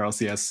to watch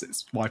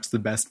RLCS, watch the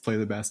best, play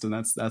the best, and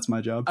that's my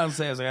job.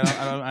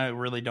 I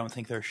really don't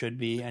think there should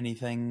be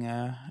anything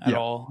at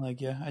all.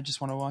 I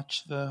just want to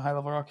watch the high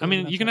level rock. I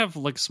mean, you can have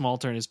small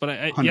tourneys, but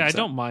I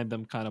don't mind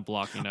them kind of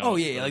blocking out. Oh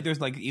yeah, there's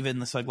even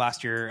this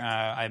last year.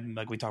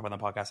 We talked about on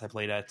the podcast. I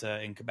played at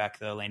in Quebec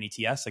the Lane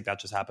ETS. That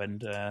just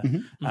happened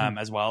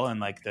as well,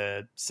 and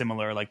the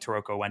similar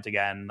Taroko went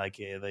again.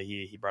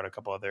 He brought a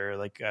couple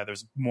other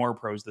there's more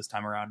pros this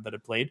time around that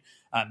have played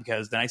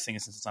because the nice thing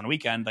is, since it's on a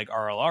weekend,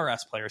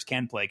 RLRS players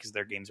can play because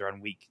their games are on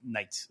week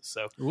nights.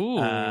 So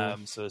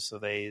so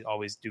they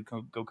always do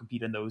go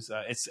compete in those.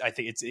 I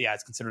think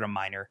it's considered a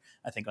minor,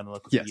 I think, on the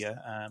local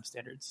media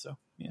standards. So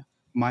yeah,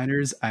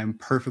 minors I'm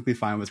perfectly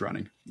fine with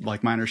running.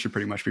 Minors should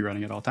pretty much be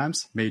running at all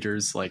times.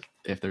 Majors,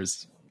 if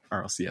there's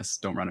RLCS,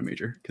 don't run a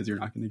major because you're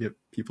not going to get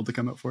people to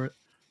come out for it.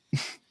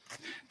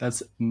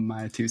 That's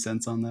my 2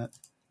 cents on that.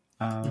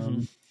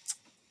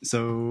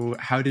 So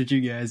how did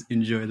you guys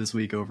enjoy this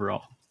week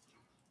overall?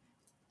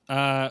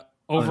 Let's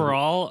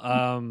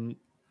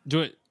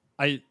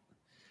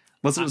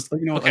just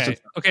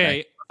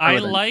okay.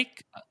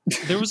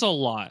 There was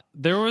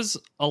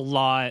a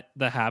lot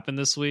that happened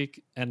this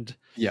week, and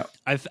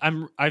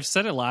I've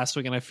said it last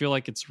week, and I feel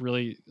like it's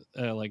really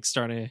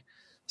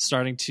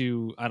starting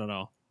to, I don't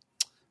know,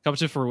 come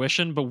to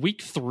fruition. But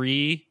week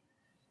 3,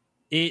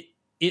 it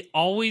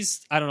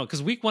always, I don't know,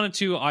 because week 1 and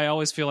 2, I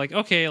always feel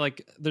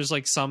there's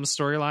some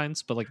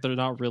storylines, but they're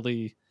not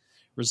really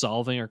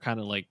resolving or kind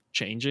of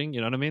changing,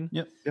 you know what I mean?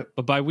 Yep.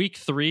 But by week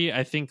 3,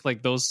 I think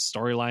those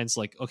storylines,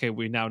 okay,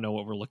 we now know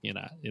what we're looking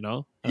at,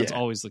 and that's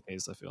always the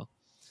case, I feel.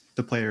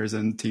 The players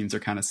and teams are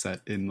kind of set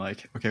in okay,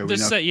 they're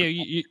set,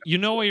 you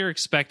know what you're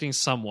expecting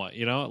somewhat,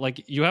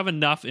 you have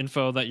enough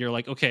info that you're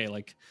okay,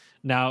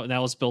 now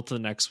let's build to the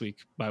next week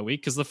by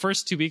week, because the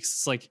first 2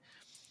 weeks, it's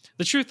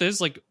the truth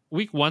is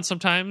week 1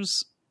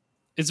 sometimes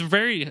it's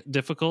very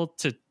difficult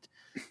to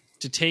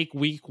take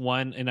week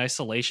 1 in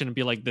isolation and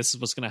be like, this is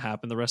what's going to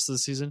happen the rest of the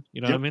season.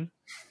 You know what I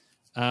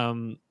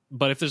mean?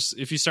 But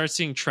if you start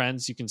seeing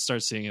trends, you can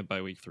start seeing it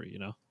by week 3. You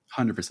know,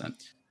 100%.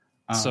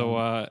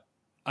 So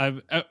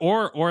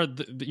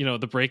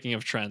the breaking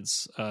of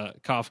trends.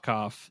 Cough,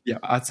 cough. Yeah,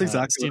 that's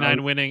exactly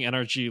C9 winning,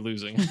 NRG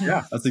losing.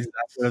 Yeah, that's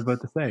exactly what I was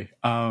about to say.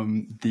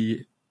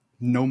 The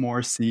no more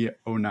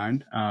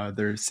C09,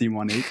 they're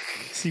C18.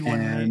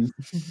 C18.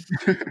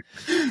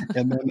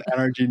 And then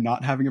NRG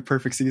not having a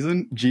perfect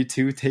season.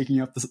 G2 taking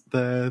up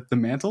the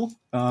mantle.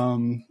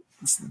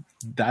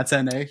 That's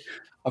NA.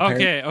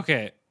 Apparently.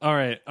 Okay. All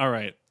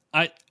right.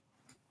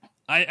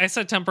 I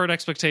said tempered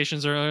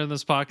expectations earlier in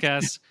this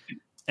podcast,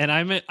 and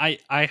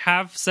I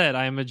have said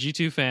I am a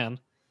G2 fan.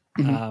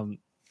 Mm-hmm.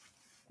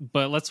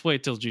 But let's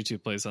wait till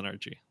G2 plays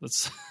NRG.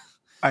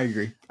 I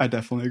agree. I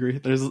definitely agree.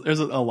 There's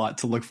a lot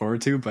to look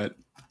forward to, but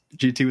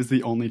G2 is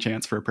the only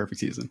chance for a perfect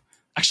season.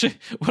 Actually,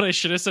 what I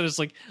should have said is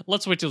like,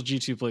 let's wait till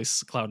G2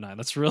 plays Cloud9.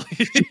 That's really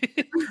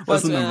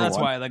that's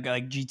why like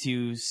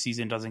G2's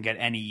season doesn't get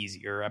any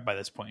easier by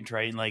this point,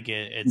 right? Like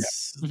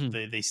it's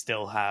they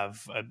still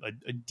have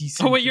a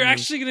decent. Oh wait, you're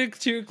actually going to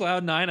do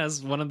Cloud9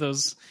 as one of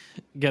those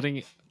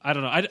getting? I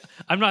don't know.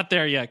 I'm not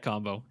there yet.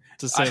 Combo.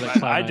 To say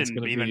that I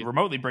didn't even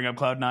remotely bring up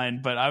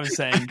Cloud9, but I was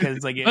saying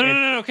because like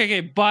no, okay,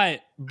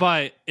 but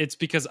it's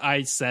because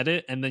I said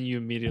it and then you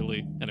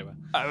immediately anyway.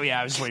 Oh yeah,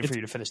 I was just waiting for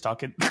you to finish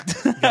talking.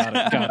 Got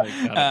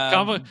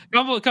it.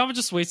 Combo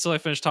just waits till I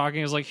finish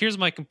talking. Is like, here's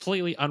my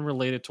completely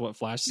unrelated to what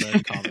Flash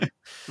said comment.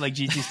 Like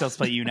G2 still have to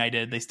play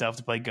United, they still have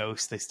to play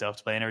Ghost, they still have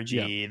to play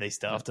NRG, they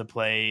still have to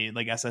play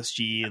like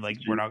SSG. Like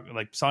we're not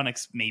like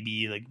Sonics.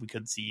 Maybe like we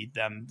could see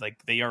them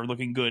like they are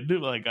looking good.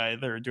 Like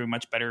they're doing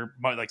much better,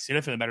 like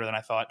significantly better than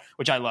I thought,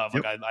 which I love.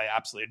 Like I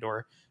absolutely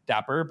adore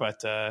Dapper,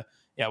 but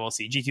yeah, we'll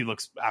see. G2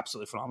 looks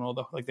absolutely phenomenal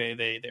though. Like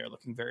they are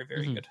looking very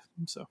good.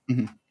 So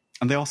and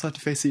they also have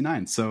to face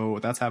C9, so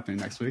that's happening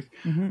next week.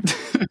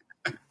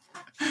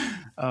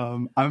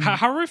 How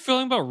are we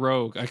feeling about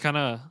Rogue?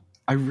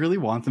 I really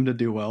want them to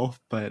do well,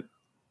 but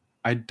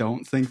I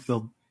don't think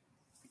they'll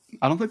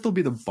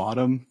be the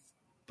bottom,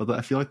 but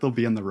I feel like they'll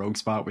be in the Rogue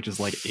spot, which is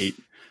like 8.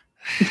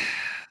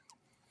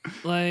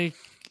 Like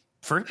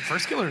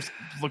First Killer's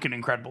looking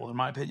incredible in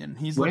my opinion.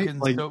 He's looking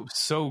like,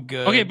 so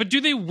good. Okay, but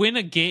do they win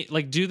a game?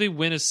 Like, do they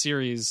win a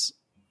series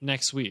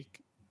next week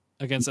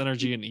against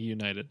NRG and EU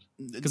United?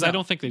 Because I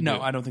don't think they do.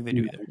 No, I don't think they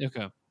do either.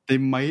 Okay, they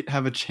might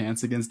have a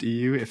chance against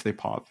EU if they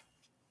pop,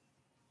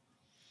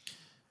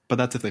 but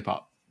that's if they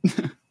pop.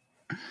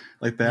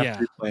 Like they have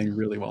to be playing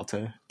really well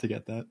to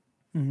get that.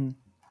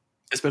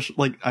 Especially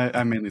like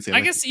I mainly say.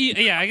 I guess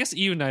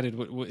EU United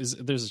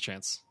there's a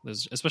chance.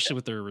 There's especially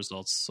with their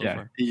results so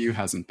far. EU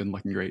hasn't been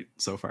looking great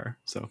so far.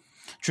 So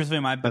truthfully,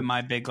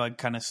 my big like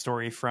kind of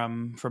story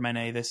from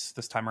NA this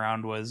time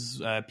around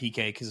was PK,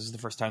 because it was the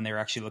first time they were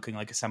actually looking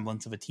like a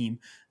semblance of a team,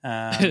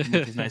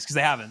 which is nice because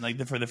they haven't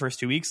like for the first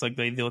 2 weeks like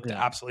they looked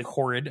absolutely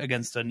horrid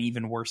against an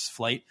even worse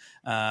Flight,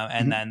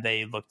 and then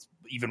they looked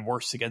even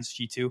worse against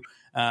G2.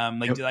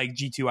 Like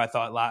G2, I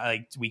thought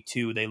like week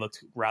 2 they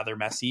looked rather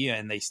messy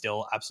and they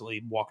still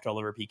absolutely walked all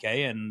over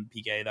PK, and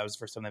PK, that was the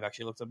first time they've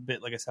actually looked a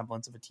bit like a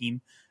semblance of a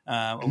team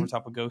over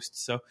top of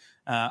Ghost. So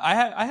I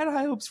had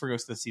high hopes for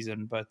Ghost this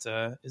season, but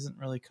isn't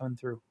really coming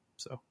through.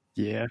 So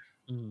yeah,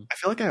 I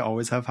feel like I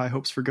always have high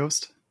hopes for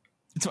Ghost.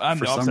 I'm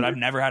the opposite. I've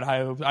never had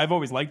high hopes. I've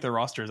always liked their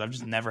rosters. I've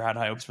just never had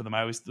high hopes for them.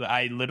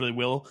 I literally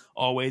will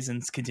always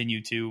and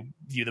continue to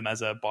view them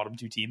as a bottom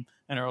 2 team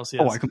in RLCS.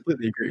 Oh, I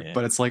completely agree. Yeah.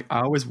 But it's like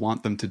I always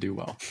want them to do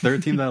well. They're a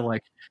team that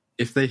like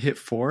if they hit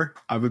 4,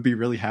 I would be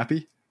really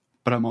happy.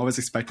 But I'm always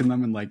expecting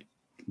them in like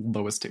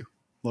lowest 2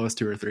 or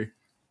 3,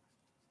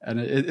 and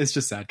it's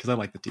just sad because I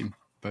like the team,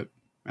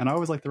 and I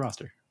always like the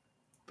roster,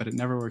 but it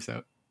never works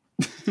out.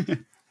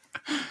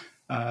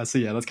 So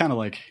yeah, that's kind of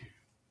like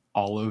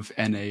all of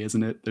NA,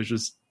 isn't it? There's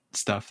just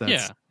stuff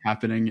that's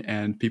happening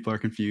and people are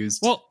confused.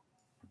 Well,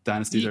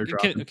 dynasties are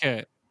dropping.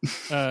 Okay.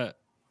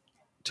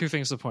 2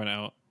 things to point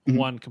out.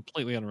 One,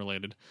 completely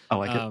unrelated. I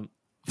like it.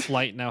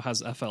 Flight now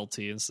has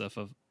FLT instead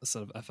of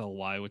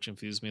FLY, which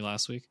confused me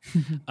last week.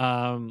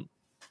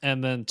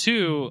 And then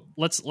 2,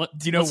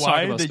 do you know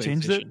why they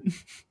changed it?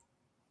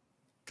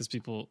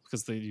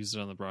 Because they used it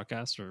on the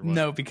broadcast, or what?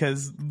 No,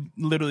 because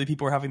literally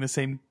people were having the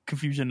same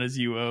confusion as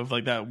you of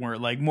like that were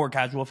like more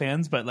casual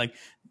fans, but like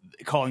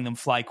calling them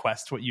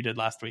FlyQuest, what you did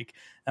last week.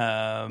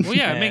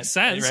 It makes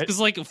sense because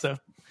like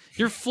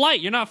your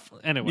Flight, you're not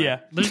anyway. Yeah,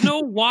 there's no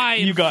Y.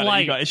 You in got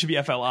Flight. it. It should be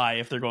FLI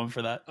if they're going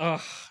for that.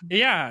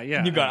 Yeah.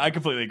 You got it. I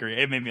completely agree.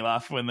 It made me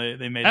laugh when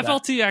they made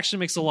FLT that. Actually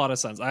makes a lot of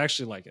sense. I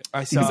actually like it.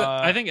 I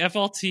think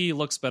FLT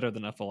looks better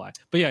than FLI.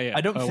 But yeah.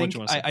 I don't think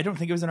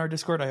it was in our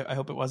Discord. I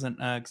hope it wasn't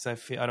because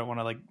I don't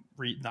want to like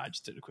no, I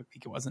just did a quick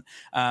peek. It wasn't.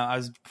 I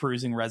was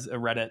perusing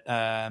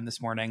Reddit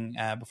this morning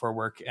before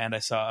work, and I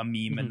saw a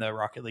meme in the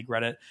Rocket League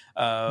Reddit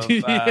of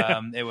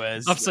it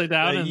was upside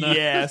down.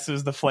 Yes, it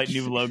was the Flight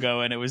new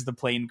logo, and it was the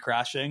plane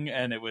crashing,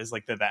 and it was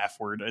like the F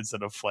word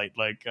instead of flight,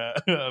 like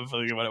of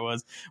what it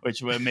was,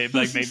 which made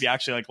me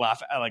actually like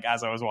laugh like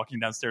as I was walking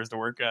downstairs to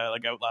work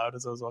like out loud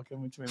as I was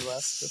walking, which made me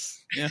laugh. So,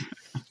 yeah.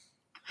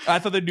 I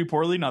thought they'd do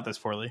poorly, not this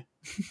poorly.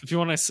 If you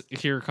want to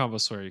hear Combo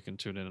Swear, you can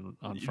tune in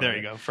on Friday. There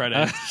you go,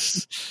 Friday.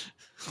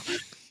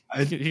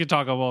 You can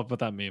talk about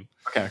that meme.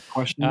 Okay,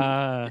 question. Do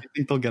you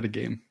think they'll get a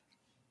game?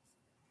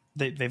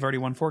 They've already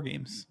won 4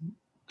 games.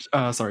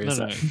 Sorry.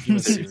 No,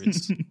 US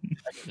series.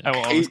 I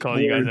will always call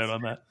you guys out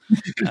on that.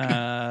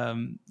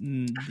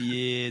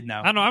 Yeah,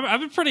 no. I don't know. I've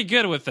been pretty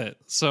good with it.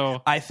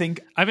 So I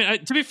think. I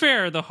mean, to be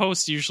fair, the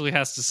host usually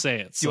has to say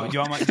it. So. Do you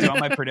want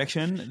my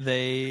prediction?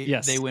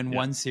 They win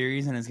 1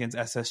 series, and it's against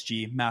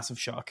SSG. Massive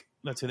shock.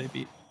 That's who they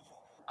beat.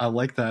 I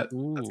like that.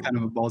 Ooh. That's kind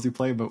of a ballsy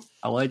play, but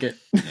I like it.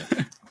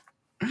 Yeah.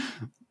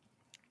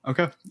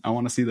 Okay, I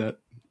want to see that.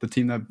 The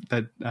team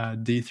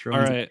that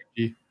dethrones. All right.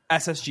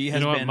 SSG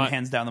has been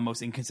hands down the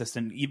most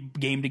inconsistent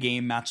game to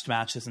game, match to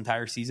match this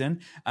entire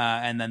season.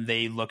 And then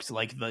they looked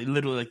like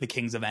literally like the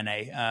kings of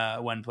NA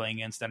when playing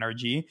against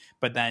NRG.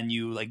 But then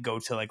you like go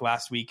to like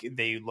last week,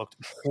 they looked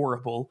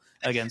horrible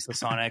against the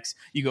Sonics.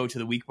 You go to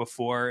the week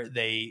before,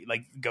 they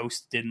like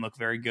Ghost didn't look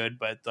very good,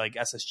 but like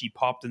SSG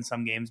popped in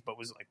some games, but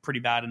was like pretty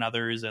bad in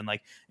others. And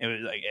like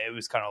it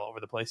was kind of all over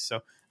the place.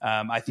 So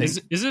I think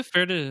is it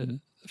fair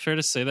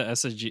to say that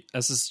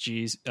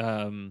SSG's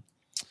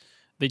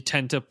they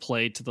tend to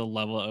play to the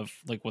level of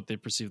like what they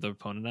perceive their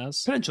opponent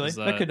as. Potentially,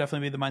 that could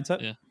definitely be the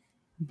mindset. Yeah,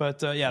 but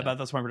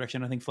that's my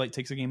prediction. I think Flight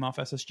takes a game off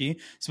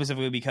SSG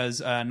specifically because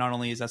not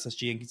only is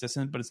SSG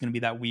inconsistent, but it's going to be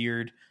that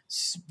weird,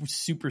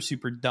 super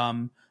super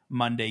dumb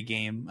Monday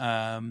game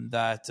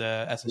that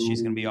SSG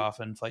is going to be off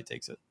and Flight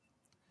takes it.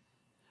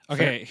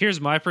 Okay, here's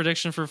my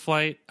prediction for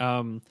Flight.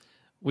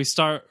 We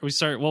start.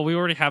 Well, we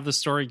already have the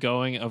story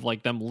going of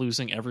like them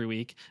losing every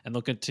week, and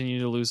they'll continue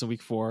to lose in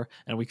week 4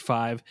 and week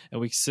 5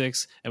 and week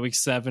 6 and week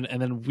 7,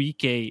 and then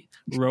week 8,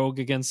 Rogue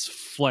against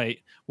Flight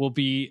will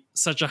be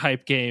such a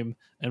hype game,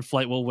 and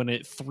Flight will win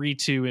it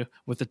 3-2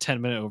 with a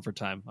 10-minute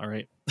overtime. All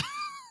right.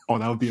 Oh,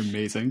 that would be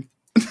amazing.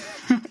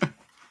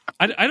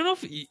 I don't know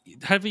if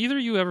have either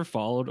of you ever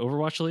followed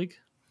Overwatch League?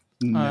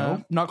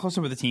 No, not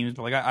closer with the teams,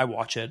 but like I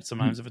watch it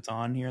sometimes if it's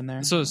on here and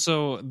there.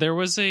 So there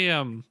was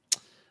an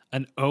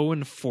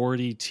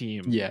 0-40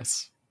 team.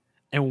 Yes.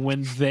 And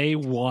when they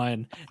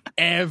won,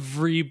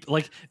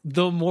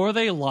 the more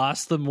they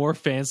lost, the more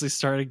fans they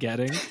started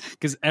getting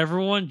because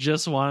everyone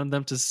just wanted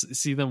them to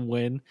see them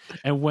win.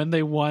 And when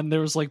they won,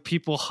 there was like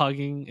people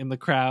hugging in the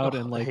crowd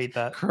and like I hate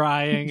that.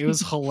 Crying. It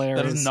was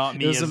hilarious. That is not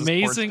me. It was as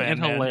amazing a fan,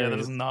 and hilarious. Yeah, that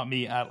is not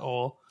me at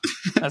all.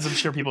 As I'm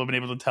sure people have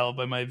been able to tell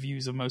by my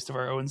views of most of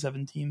our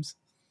 0-7 teams.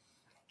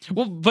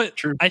 Well, but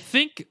True. I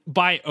think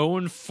by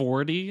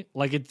 0-40,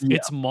 like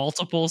it's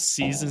multiple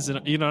seasons,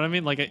 and you know what I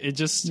mean. Like it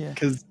just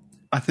because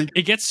I think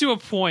it gets to a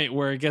point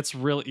where it gets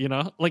really, you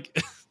know, like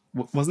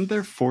wasn't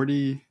there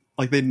 40?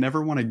 Like they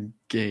never won a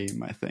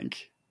game. I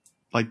think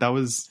like that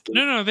was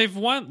no. They've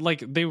won like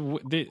they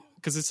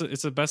because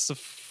it's a best of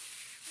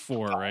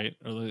 4, right?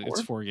 Or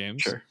it's 4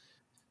 games, sure.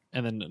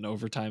 And then an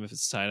overtime if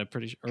it's tied. I'm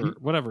pretty sure, or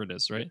whatever it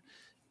is, right?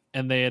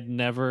 And they had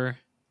never.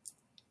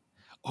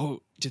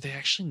 Oh, did they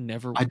actually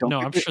never? No,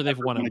 I'm sure they've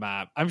won a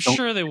map. I'm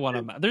sure they won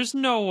a map. There's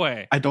no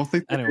way. I don't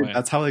think anyway.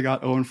 That's how they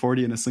got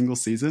 0-40 in a single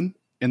season,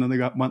 and then they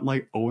went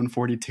like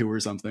 0-42 or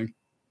something,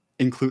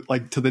 include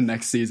like to the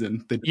next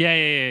season.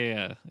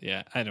 Yeah.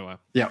 Anyway,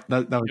 yeah,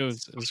 that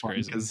was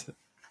crazy because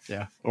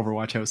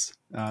Overwatch House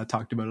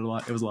talked about it a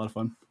lot. It was a lot of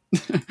fun.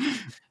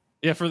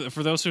 Yeah, for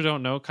those who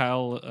don't know,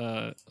 Kyle.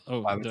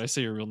 Did I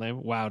say your real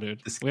name? Wow,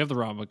 dude, we have the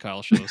Ron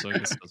McKyle show, so I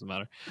guess it doesn't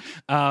matter.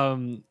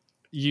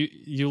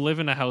 You live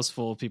in a house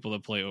full of people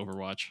that play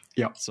Overwatch.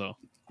 Yep. So.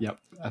 Yep.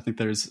 I think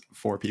there's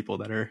 4 people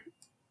that are.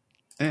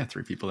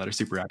 3 people that are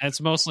super active.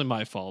 It's mostly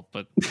my fault,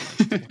 but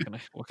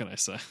what can I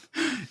say?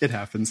 It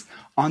happens.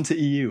 On to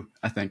EU.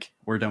 I think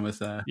we're done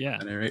with NA,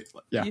 right?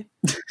 Yeah.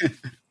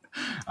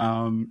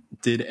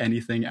 Did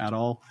anything at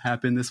all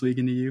happen this week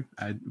in EU?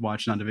 I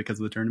watched none of it because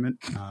of the tournament.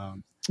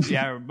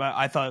 Yeah, but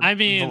I thought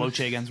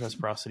Veloce against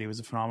Reciprocity was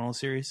a phenomenal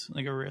series,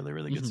 like a really,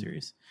 really good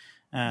series.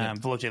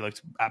 Veloce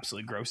looked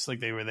absolutely gross.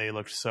 Like they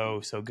looked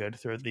so good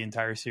throughout the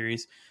entire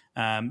series.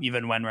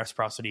 Even when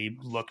Reciprocity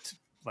looked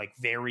like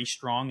very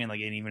strong and like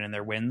even in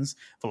their wins,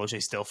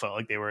 Veloce still felt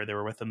like they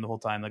were with them the whole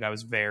time. Like I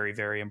was very,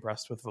 very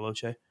impressed with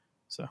Veloce.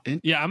 So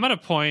yeah, I'm at a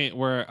point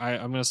where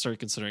I'm going to start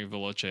considering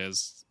Veloce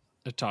as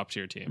a top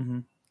tier team. Mm-hmm.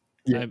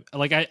 Yeah.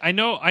 I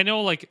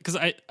know like because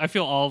I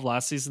feel all of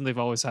last season they've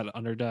always had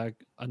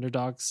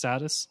underdog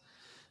status.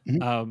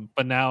 Mm-hmm.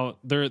 But now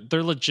they're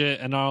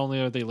legit, and not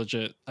only are they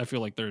legit, I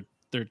feel like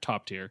they're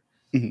top tier.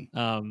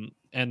 Mm-hmm.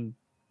 And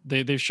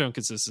they've shown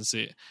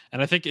consistency,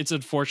 and I think it's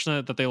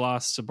unfortunate that they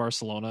lost to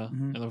Barcelona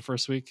in the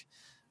first week.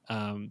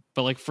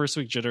 But like first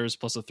week jitters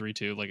plus a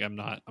 3-2, like I'm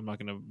not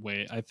gonna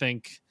wait. I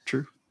think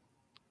true.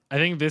 I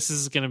think this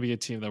is going to be a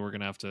team that we're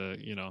going to have to,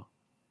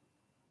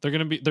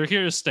 they're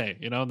here to stay.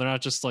 They're not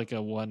just like a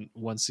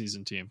one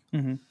season team.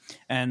 Mm-hmm.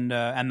 And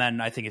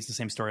then I think it's the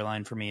same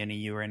storyline for me in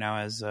EU right now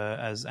as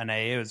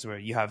NA is, where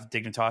you have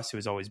Dignitas, who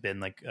has always been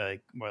like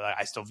what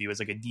I still view as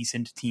like a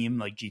decent team,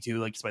 like G2,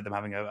 like despite them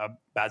having a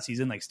bad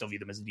season, like still view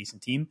them as a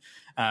decent team.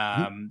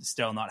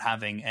 Still not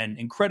having an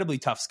incredibly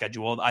tough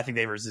schedule. I think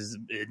theirs is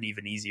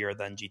even easier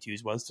than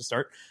G2's was to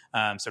start.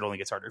 So it only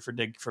gets harder for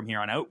Dig from here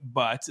on out,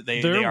 but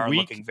they are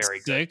looking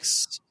very good.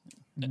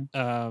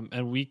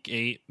 And week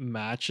 8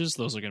 matches,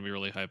 those are going to be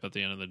really hype at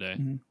the end of the day.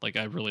 Like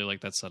I really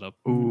like that setup.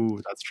 Ooh,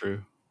 that's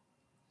true.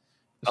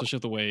 Especially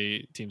with the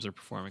way teams are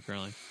performing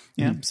currently.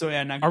 Yeah. So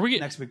yeah,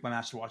 next week my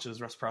match to watch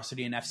is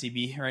Reciprocity and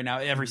FCB. Right now,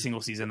 every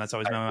single season, that's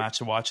always been my match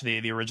to watch.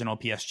 The original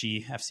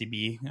PSG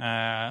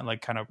FCB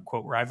like kind of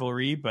quote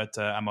rivalry, but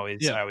I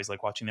always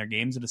like watching their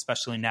games, and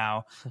especially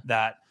now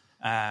that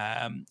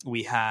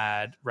we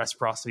had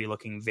Reciprocity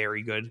looking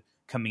very good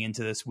coming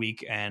into this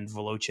week, and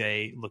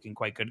Veloce looking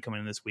quite good coming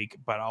in this week,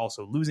 but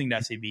also losing to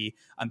FCB.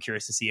 I'm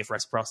curious to see if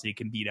Reciprocity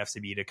can beat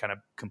FCB to kind of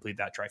complete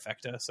that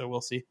trifecta. So we'll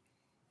see.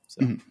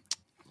 So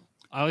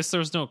at least there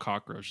was no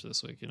cockroach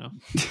this week,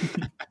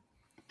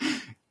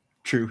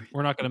 True.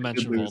 We're not going to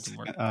mention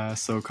Baltimore.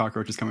 So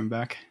cockroach is coming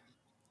back.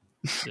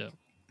 Yeah.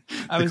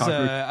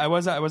 I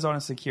was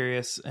honestly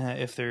curious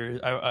if there.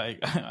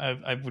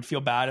 I would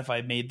feel bad if I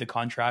made the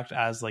contract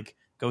as like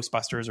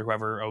Ghostbusters or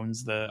whoever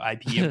owns the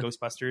IP of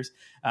Ghostbusters,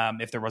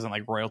 if there wasn't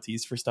like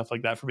royalties for stuff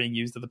like that for being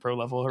used at the pro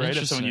level, right?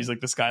 If someone used like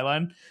the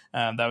Skyline,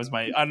 that was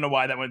I don't know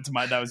why that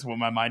was what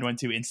my mind went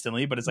to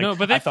instantly, but it's like, no,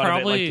 but I thought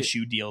of it like the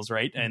shoe deals,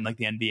 right? And like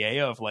the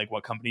NBA of like,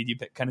 what company do you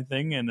pick kind of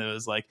thing. And it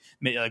was like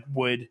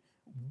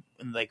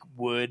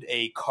would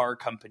a car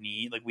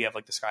company, like we have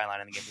like the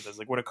Skyline in the game, because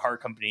like would a car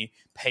company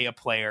pay a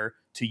player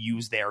to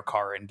use their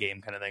car in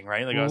game kind of thing,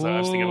 right? Like I was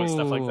thinking about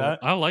stuff like that.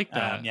 I like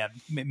that.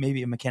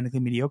 Maybe a mechanically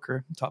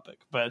mediocre topic,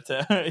 but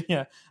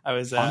yeah, I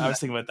was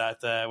thinking about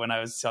that when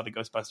I saw the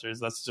Ghostbusters.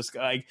 That's just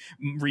like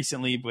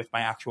recently with my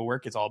actual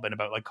work, it's all been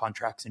about like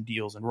contracts and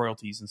deals and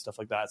royalties and stuff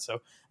like that.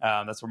 So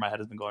that's where my head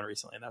has been going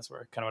recently, and that's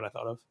where kind of what I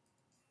thought of.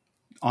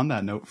 On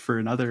that note, for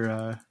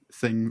another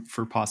thing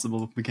for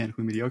possible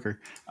mechanically mediocre,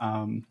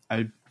 Can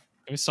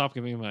we stop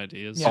giving him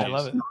ideas? Yeah, I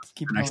love it.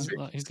 Keep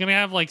going. He's gonna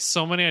have like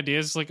so many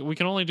ideas. Like we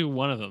can only do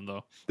one of them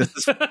though. This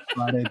is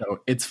Friday though.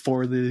 It's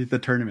for the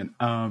tournament.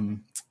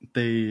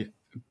 They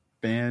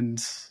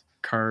banned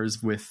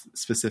cars with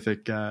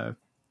specific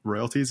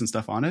royalties and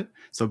stuff on it.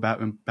 So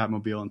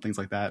Batmobile and things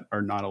like that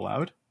are not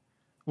allowed.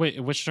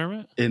 Wait, which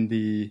tournament? In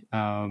the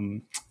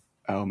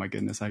oh my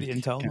goodness, the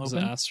Intel Open?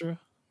 Astra.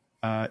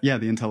 Yeah,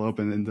 the Intel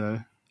Open and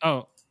the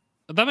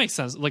that makes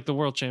sense. Like the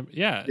World Champ,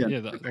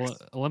 the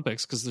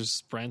Olympics, because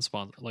there's brand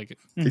sponsor. Like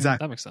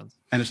exactly, that makes sense.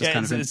 And it's just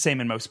it's the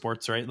same in most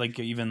sports, right? Like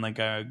even like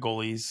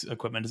goalies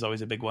equipment is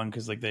always a big one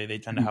because like they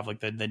tend to have like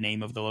the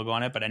name of the logo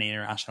on it. But any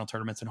international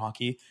tournaments in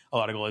hockey, a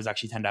lot of goalies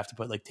actually tend to have to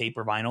put like tape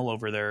or vinyl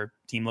over their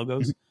team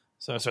logos.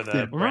 So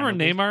remember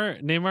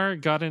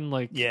Neymar got in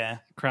like yeah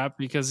crap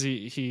because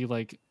he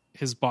like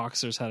his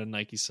boxers had a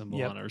Nike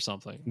symbol on it or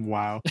something.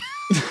 Wow.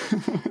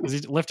 He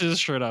lifted his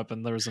shirt up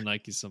and there was a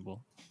Nike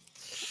symbol.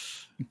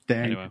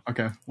 Dang. Anyway.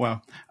 Okay.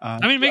 Wow. I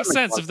mean, it makes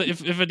sense if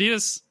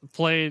Adidas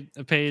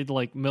paid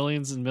like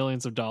millions and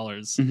millions of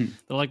dollars. They're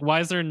like, why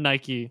is there a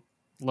Nike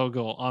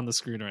logo on the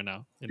screen right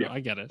now? I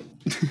get it.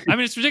 I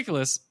mean, it's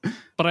ridiculous,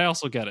 but I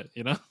also get it.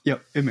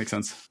 Yep, it makes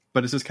sense.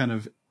 But it's just kind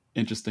of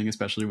interesting,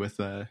 especially with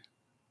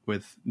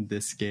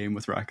this game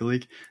with Rocket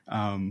League,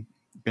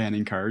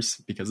 banning cars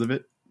because of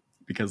it.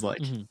 Because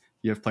like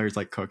you have players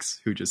like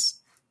Cooks who just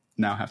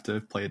now have to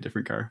play a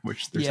different car,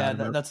 which they're sad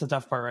about. That's the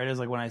tough part, right? Is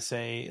like when I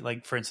say,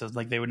 like, for instance,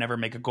 like they would never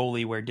make a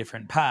goalie wear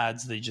different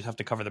pads, they just have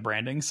to cover the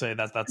branding. So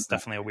that's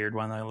definitely a weird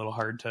one, a little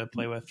hard to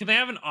play with. Can they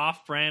have an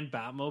off-brand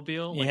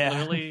Batmobile? Like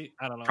literally,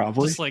 I don't know.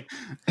 Probably. Just like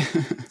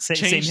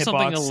same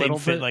hitbox, same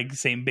fit, bit. Like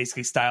same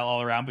basically style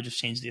all around, but just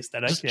change the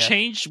aesthetic. Just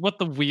change what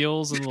the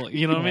wheels and what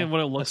I mean,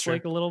 what it looks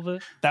like a little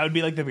bit. That would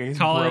be like the biggest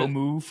bro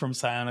move from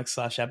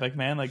Psyonix / Epic,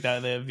 man. Like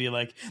that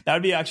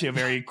would be actually a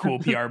very cool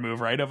PR move,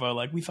 right? Of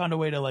like, we found a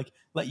way to like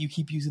let you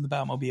keep using the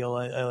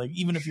Batmobile, like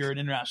even if you're an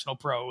international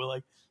pro,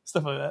 like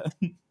stuff like that.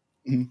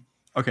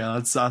 Okay,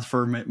 that's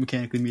for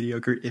mechanically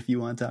mediocre. If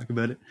you want to talk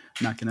about it,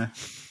 I'm not gonna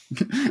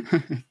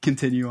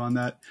continue on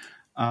that.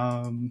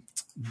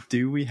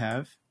 Do we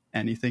have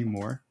anything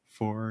more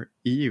for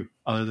EU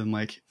other than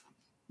like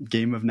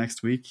game of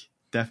next week?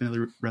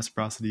 Definitely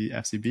Reciprocity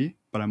FCB,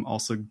 but I'm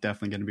also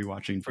definitely going to be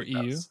watching for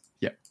EU.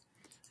 Yeah.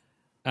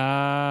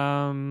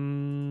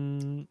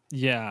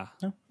 Yeah.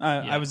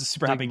 I was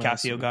super happy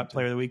Casio got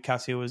player of the week.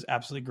 Casio was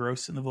absolutely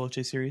gross in the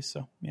Veloce series,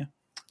 so yeah.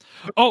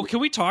 Oh, can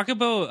we talk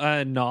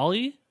about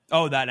Nolly?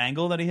 Oh, that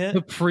angle that he hit?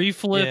 The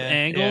pre-flip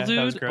angle, dude.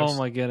 That was gross. Oh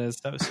my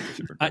goodness. That was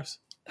super gross.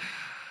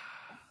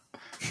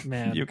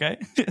 Man, you okay?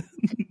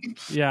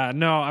 Yeah,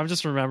 no, I'm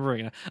just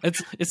remembering it.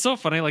 It's so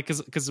funny, like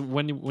because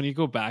when you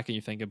go back and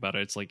you think about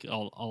it, it's like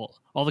all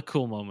the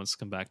cool moments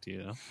come back to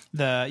you.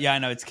 I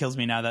know it kills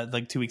me now that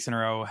like 2 weeks in a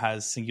row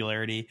has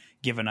Singularity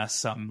given us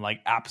some like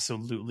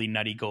absolutely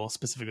nutty goal,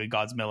 specifically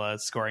Godzilla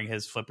scoring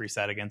his flip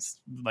reset against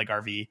like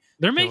RV.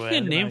 They're making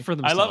a name for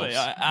themselves. I love it.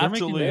 I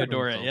absolutely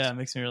adore it. Yeah, it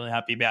makes me really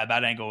happy. But yeah,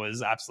 that angle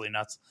was absolutely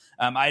nuts.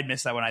 I had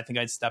missed that when I think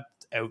I'd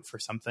stepped out for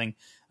something,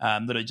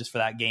 literally just for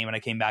that game, and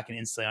I came back and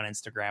instantly on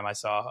Instagram I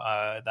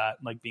saw that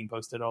like being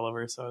posted all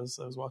over. So I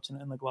was watching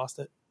it and like lost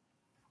it.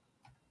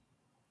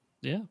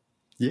 Yeah,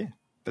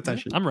 that's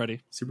actually. I'm ready.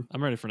 Super.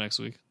 I'm ready for next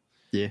week.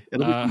 Yeah.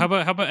 How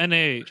about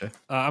NA?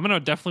 I'm gonna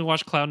definitely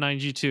watch Cloud9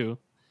 G2.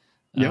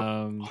 Yep,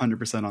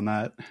 100% on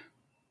that.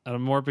 Out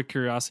of morbid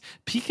curiosity,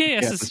 PK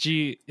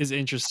SSG is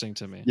interesting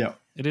to me. Yeah,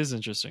 it is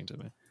interesting to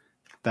me.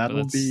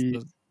 That'll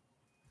be.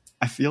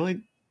 I feel like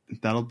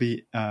that'll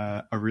be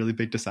a really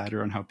big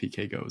decider on how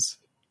PK goes.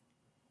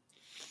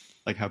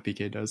 Like how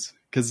PK does,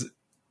 because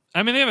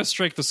I mean they have a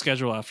strength of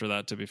schedule after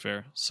that. To be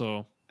fair,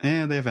 so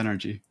and they have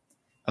NRG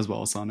as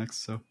well as Sonics.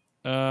 So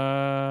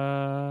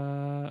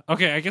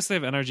okay, I guess they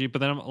have NRG, but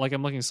then I'm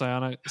looking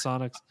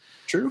Sonics.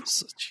 True.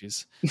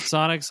 Jeez,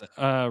 Sonics,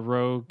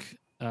 Rogue,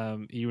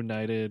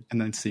 United, and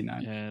then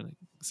C9 and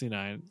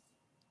C9,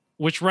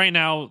 which right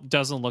now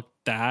doesn't look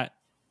that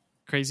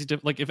crazy.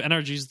 Like if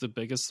NRG is the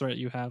biggest threat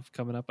you have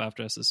coming up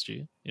after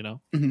SSG, you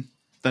know,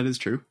 that is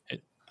true.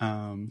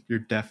 You're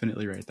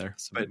definitely right there.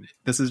 But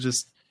this is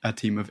just a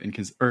team of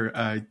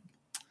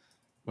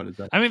what is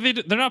that? I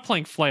mean, they're not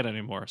playing Flight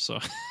anymore, so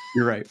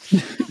you're right.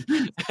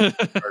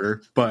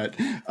 but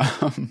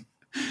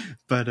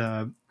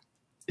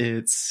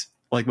it's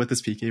like with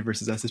this PK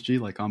versus SSG,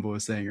 like Combo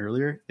was saying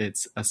earlier,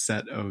 it's a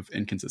set of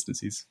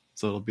inconsistencies.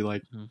 So it'll be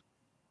like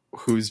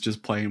who's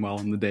just playing well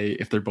on the day.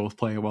 If they're both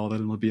playing well,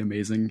 then it'll be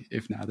amazing.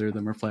 If neither of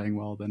them are playing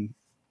well, then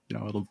you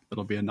know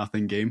it'll be a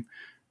nothing game.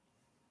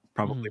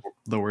 Probably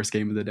the worst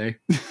game of the day.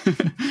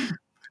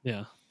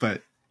 Yeah.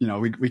 But you know,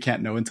 we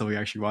can't know until we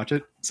actually watch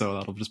it. So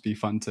that'll just be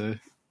fun to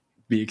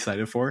be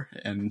excited for.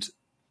 And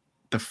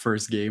the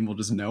first game we'll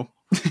just know.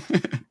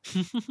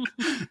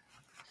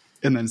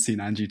 And then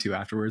C9 G2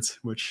 afterwards,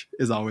 which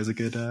is always a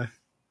good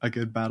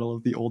battle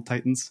of the old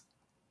Titans.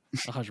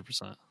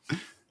 100%.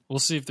 We'll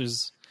see if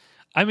there's.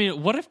 I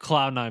mean, what if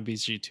Cloud9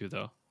 beats G2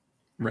 though?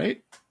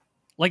 Right.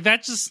 Like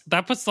that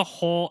puts the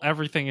whole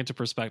everything into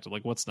perspective.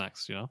 Like what's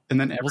next, you know? And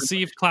then we'll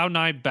see if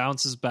Cloud9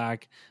 bounces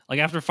back. Like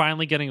after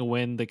finally getting a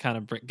win, they kind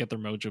of get their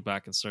mojo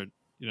back and start,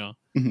 you know,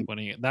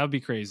 winning it. That would be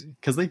crazy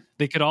because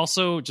they could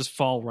also just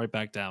fall right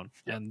back down.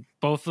 Yeah. And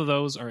both of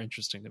those are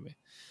interesting to me.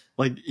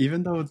 Like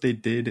even though they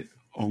did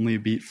only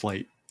beat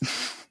Flight,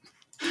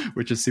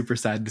 which is super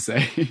sad to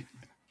say.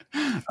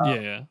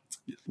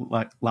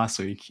 Like last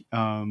week,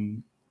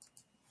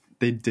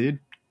 they did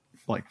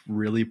like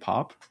really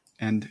pop.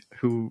 And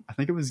who I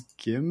think it was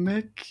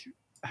Gimmick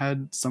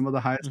had some of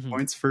the highest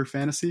points for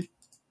fantasy,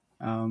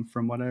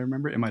 from what I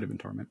remember. It might have been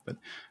Torment, but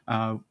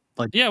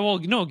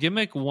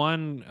Gimmick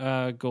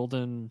won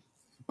Golden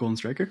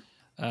Striker.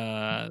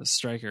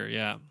 Striker,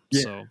 yeah.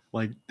 So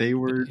like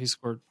he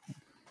scored.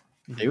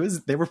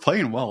 They were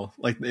playing well.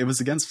 Like it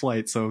was against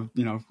Flight, so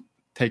you know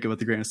take it with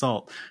a grain of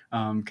salt,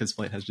 because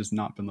Flight has just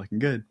not been looking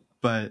good.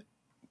 But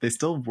they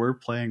still were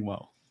playing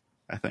well,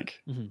 I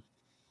think.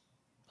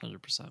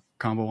 100%.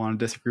 Combo want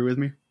to disagree with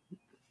me?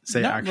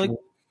 Say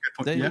actual.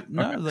 They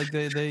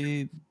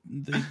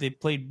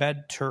played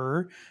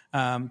better.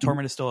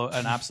 Torment is still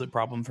an absolute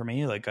problem for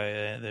me. Like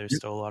there's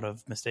still a lot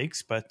of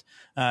mistakes, but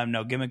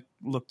no, Gimmick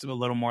looked a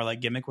little more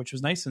like Gimmick, which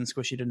was nice, and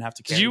Squishy didn't have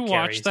to carry. Did you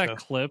watch that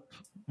clip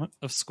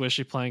of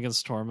Squishy playing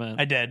against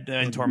Torment? I did.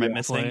 And Torment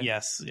missing.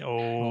 Yes.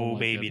 Oh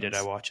baby, goodness.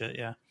 Did I watch it?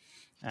 Yeah.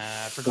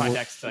 For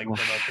context, like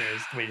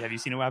wait, have you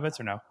seen it, Wabbits,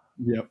 or no?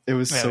 Yep, it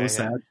was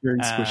sad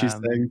hearing Squishy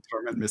saying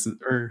Torment misses,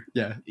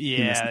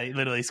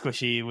 literally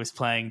Squishy was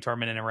playing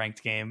Torment in a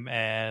ranked game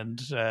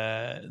and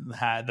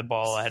had the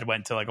ball had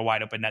went to like a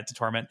wide open net to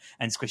Torment,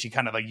 and Squishy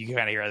kind of like you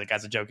kind of hear like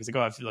as a joke, he's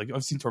like,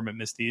 I've seen Torment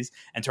miss these,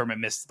 and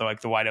Torment missed the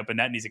wide open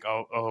net, and he's like,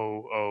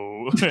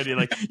 oh, and he,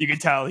 like you could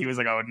tell he was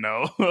like, oh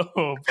no,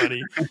 oh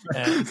buddy,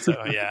 and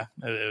so yeah,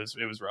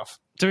 it was rough.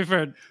 To be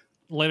fair,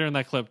 later in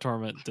that clip,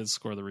 Torment did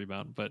score the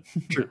rebound, but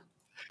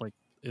like.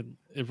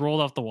 It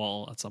rolled off the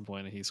wall at some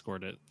point and he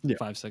scored it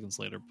 5 seconds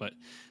later. But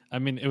I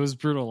mean, it was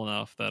brutal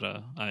enough that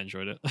I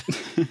enjoyed it.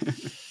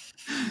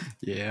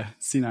 Yeah,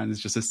 C9 is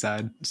just a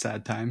sad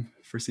time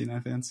for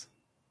C9 fans.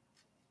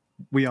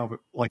 We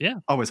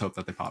always hope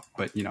that they pop,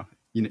 but you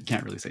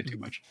can't really say too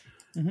much.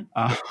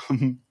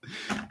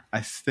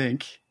 I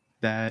think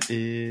that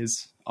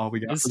is all we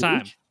got. It's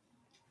time.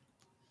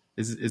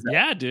 Is that...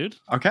 Yeah, dude.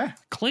 Okay,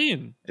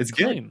 clean. It's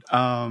clean.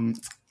 Good.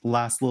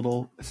 Last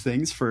little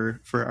things for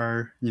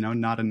our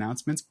not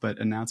announcements but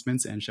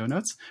announcements and show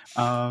notes.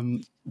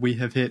 We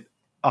have hit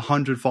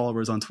 100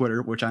 followers on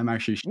Twitter, which I'm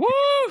actually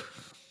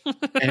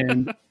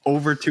and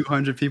over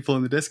 200 people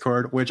in the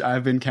Discord, which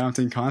I've been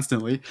counting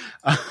constantly.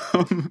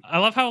 I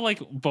love how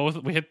like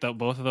we hit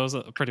both of those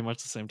at pretty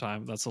much the same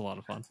time. That's a lot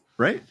of fun,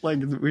 right? Like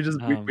we're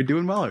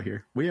doing well out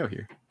here. We out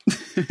here.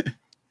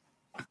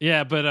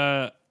 Yeah, but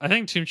I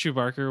think Toon Chew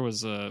Barker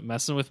was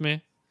messing with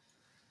me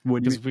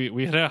because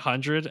we hit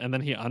 100 and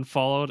then he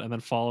unfollowed and then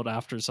followed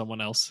after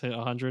someone else hit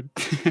 100.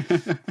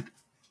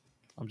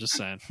 I'm just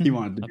saying. He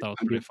wanted to. I thought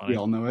it was pretty funny. We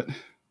all know it.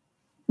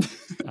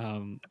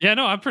 Yeah,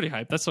 no, I'm pretty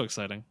hyped. That's so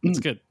exciting. It's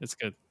good. It's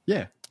good.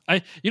 Yeah.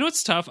 You know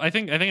what's tough? I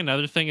think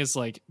another thing is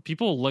like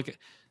people look.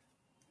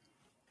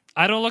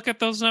 I don't look at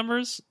those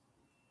numbers,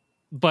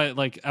 but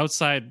like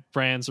outside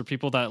brands or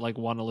people that like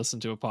want to listen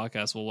to a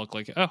podcast will look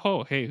like,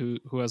 oh, hey, who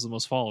has the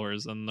most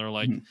followers? And they're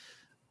like,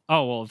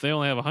 oh, well, if they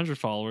only have 100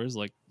 followers,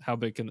 like how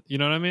big can you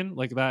know what I mean?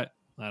 Like that.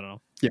 I don't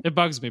know. Yeah. It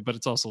bugs me, but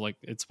it's also like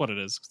it's what it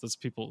is. That's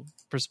people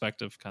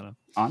perspective kind of.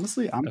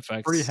 Honestly, I'm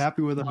pretty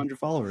happy with 100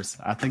 followers.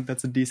 I think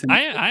that's a decent.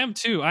 I am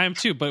too.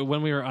 But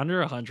when we were under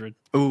 100,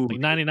 like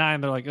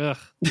 99, they're like, ugh,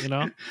 you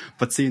know.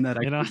 But seeing that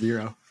extra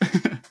zero,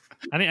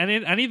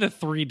 I need the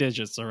 3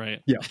 digits. All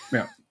right.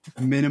 Yeah.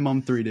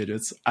 Minimum 3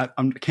 digits. I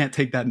can't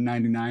take that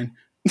 99.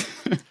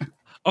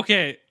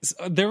 Okay,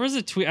 so there was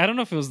a tweet. I don't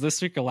know if it was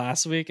this week or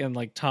last week, and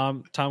like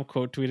Tom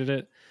quote tweeted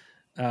it.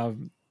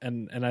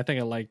 And I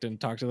think I liked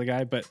and talked to the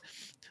guy, but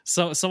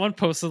so someone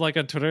posted like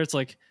on Twitter, it's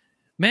like,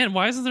 man,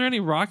 why isn't there any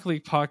Rocket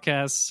League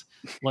podcasts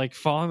like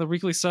following the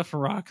weekly stuff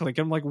from Rocket League?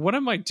 I'm like, what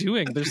am I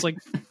doing? There's like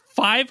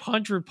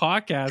 500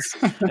 podcasts,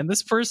 and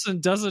this person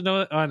doesn't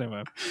know. Oh,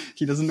 anyway,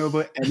 he doesn't know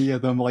about any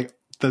of them. Like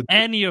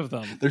any of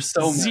them. There's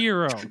so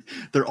zero.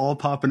 They're all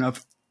popping up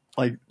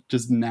like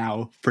just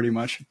now, pretty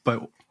much.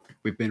 But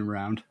we've been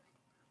around.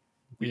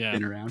 Yeah.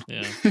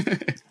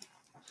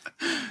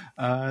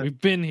 We've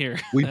been here.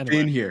 We've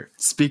been here.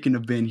 Speaking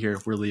of been here,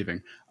 we're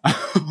leaving.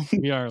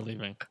 We are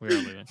leaving.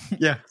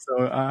 Yeah.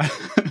 So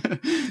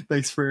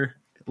thanks for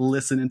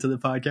listening to the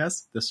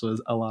podcast. This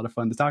was a lot of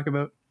fun to talk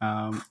about.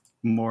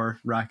 More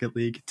Rocket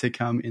League to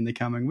come in the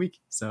coming week.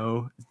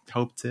 So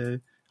hope you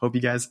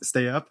guys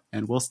stay up,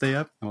 and we'll stay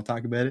up, and we'll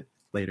talk about it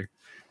later.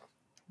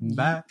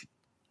 Bye.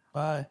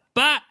 Bye.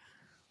 Bye.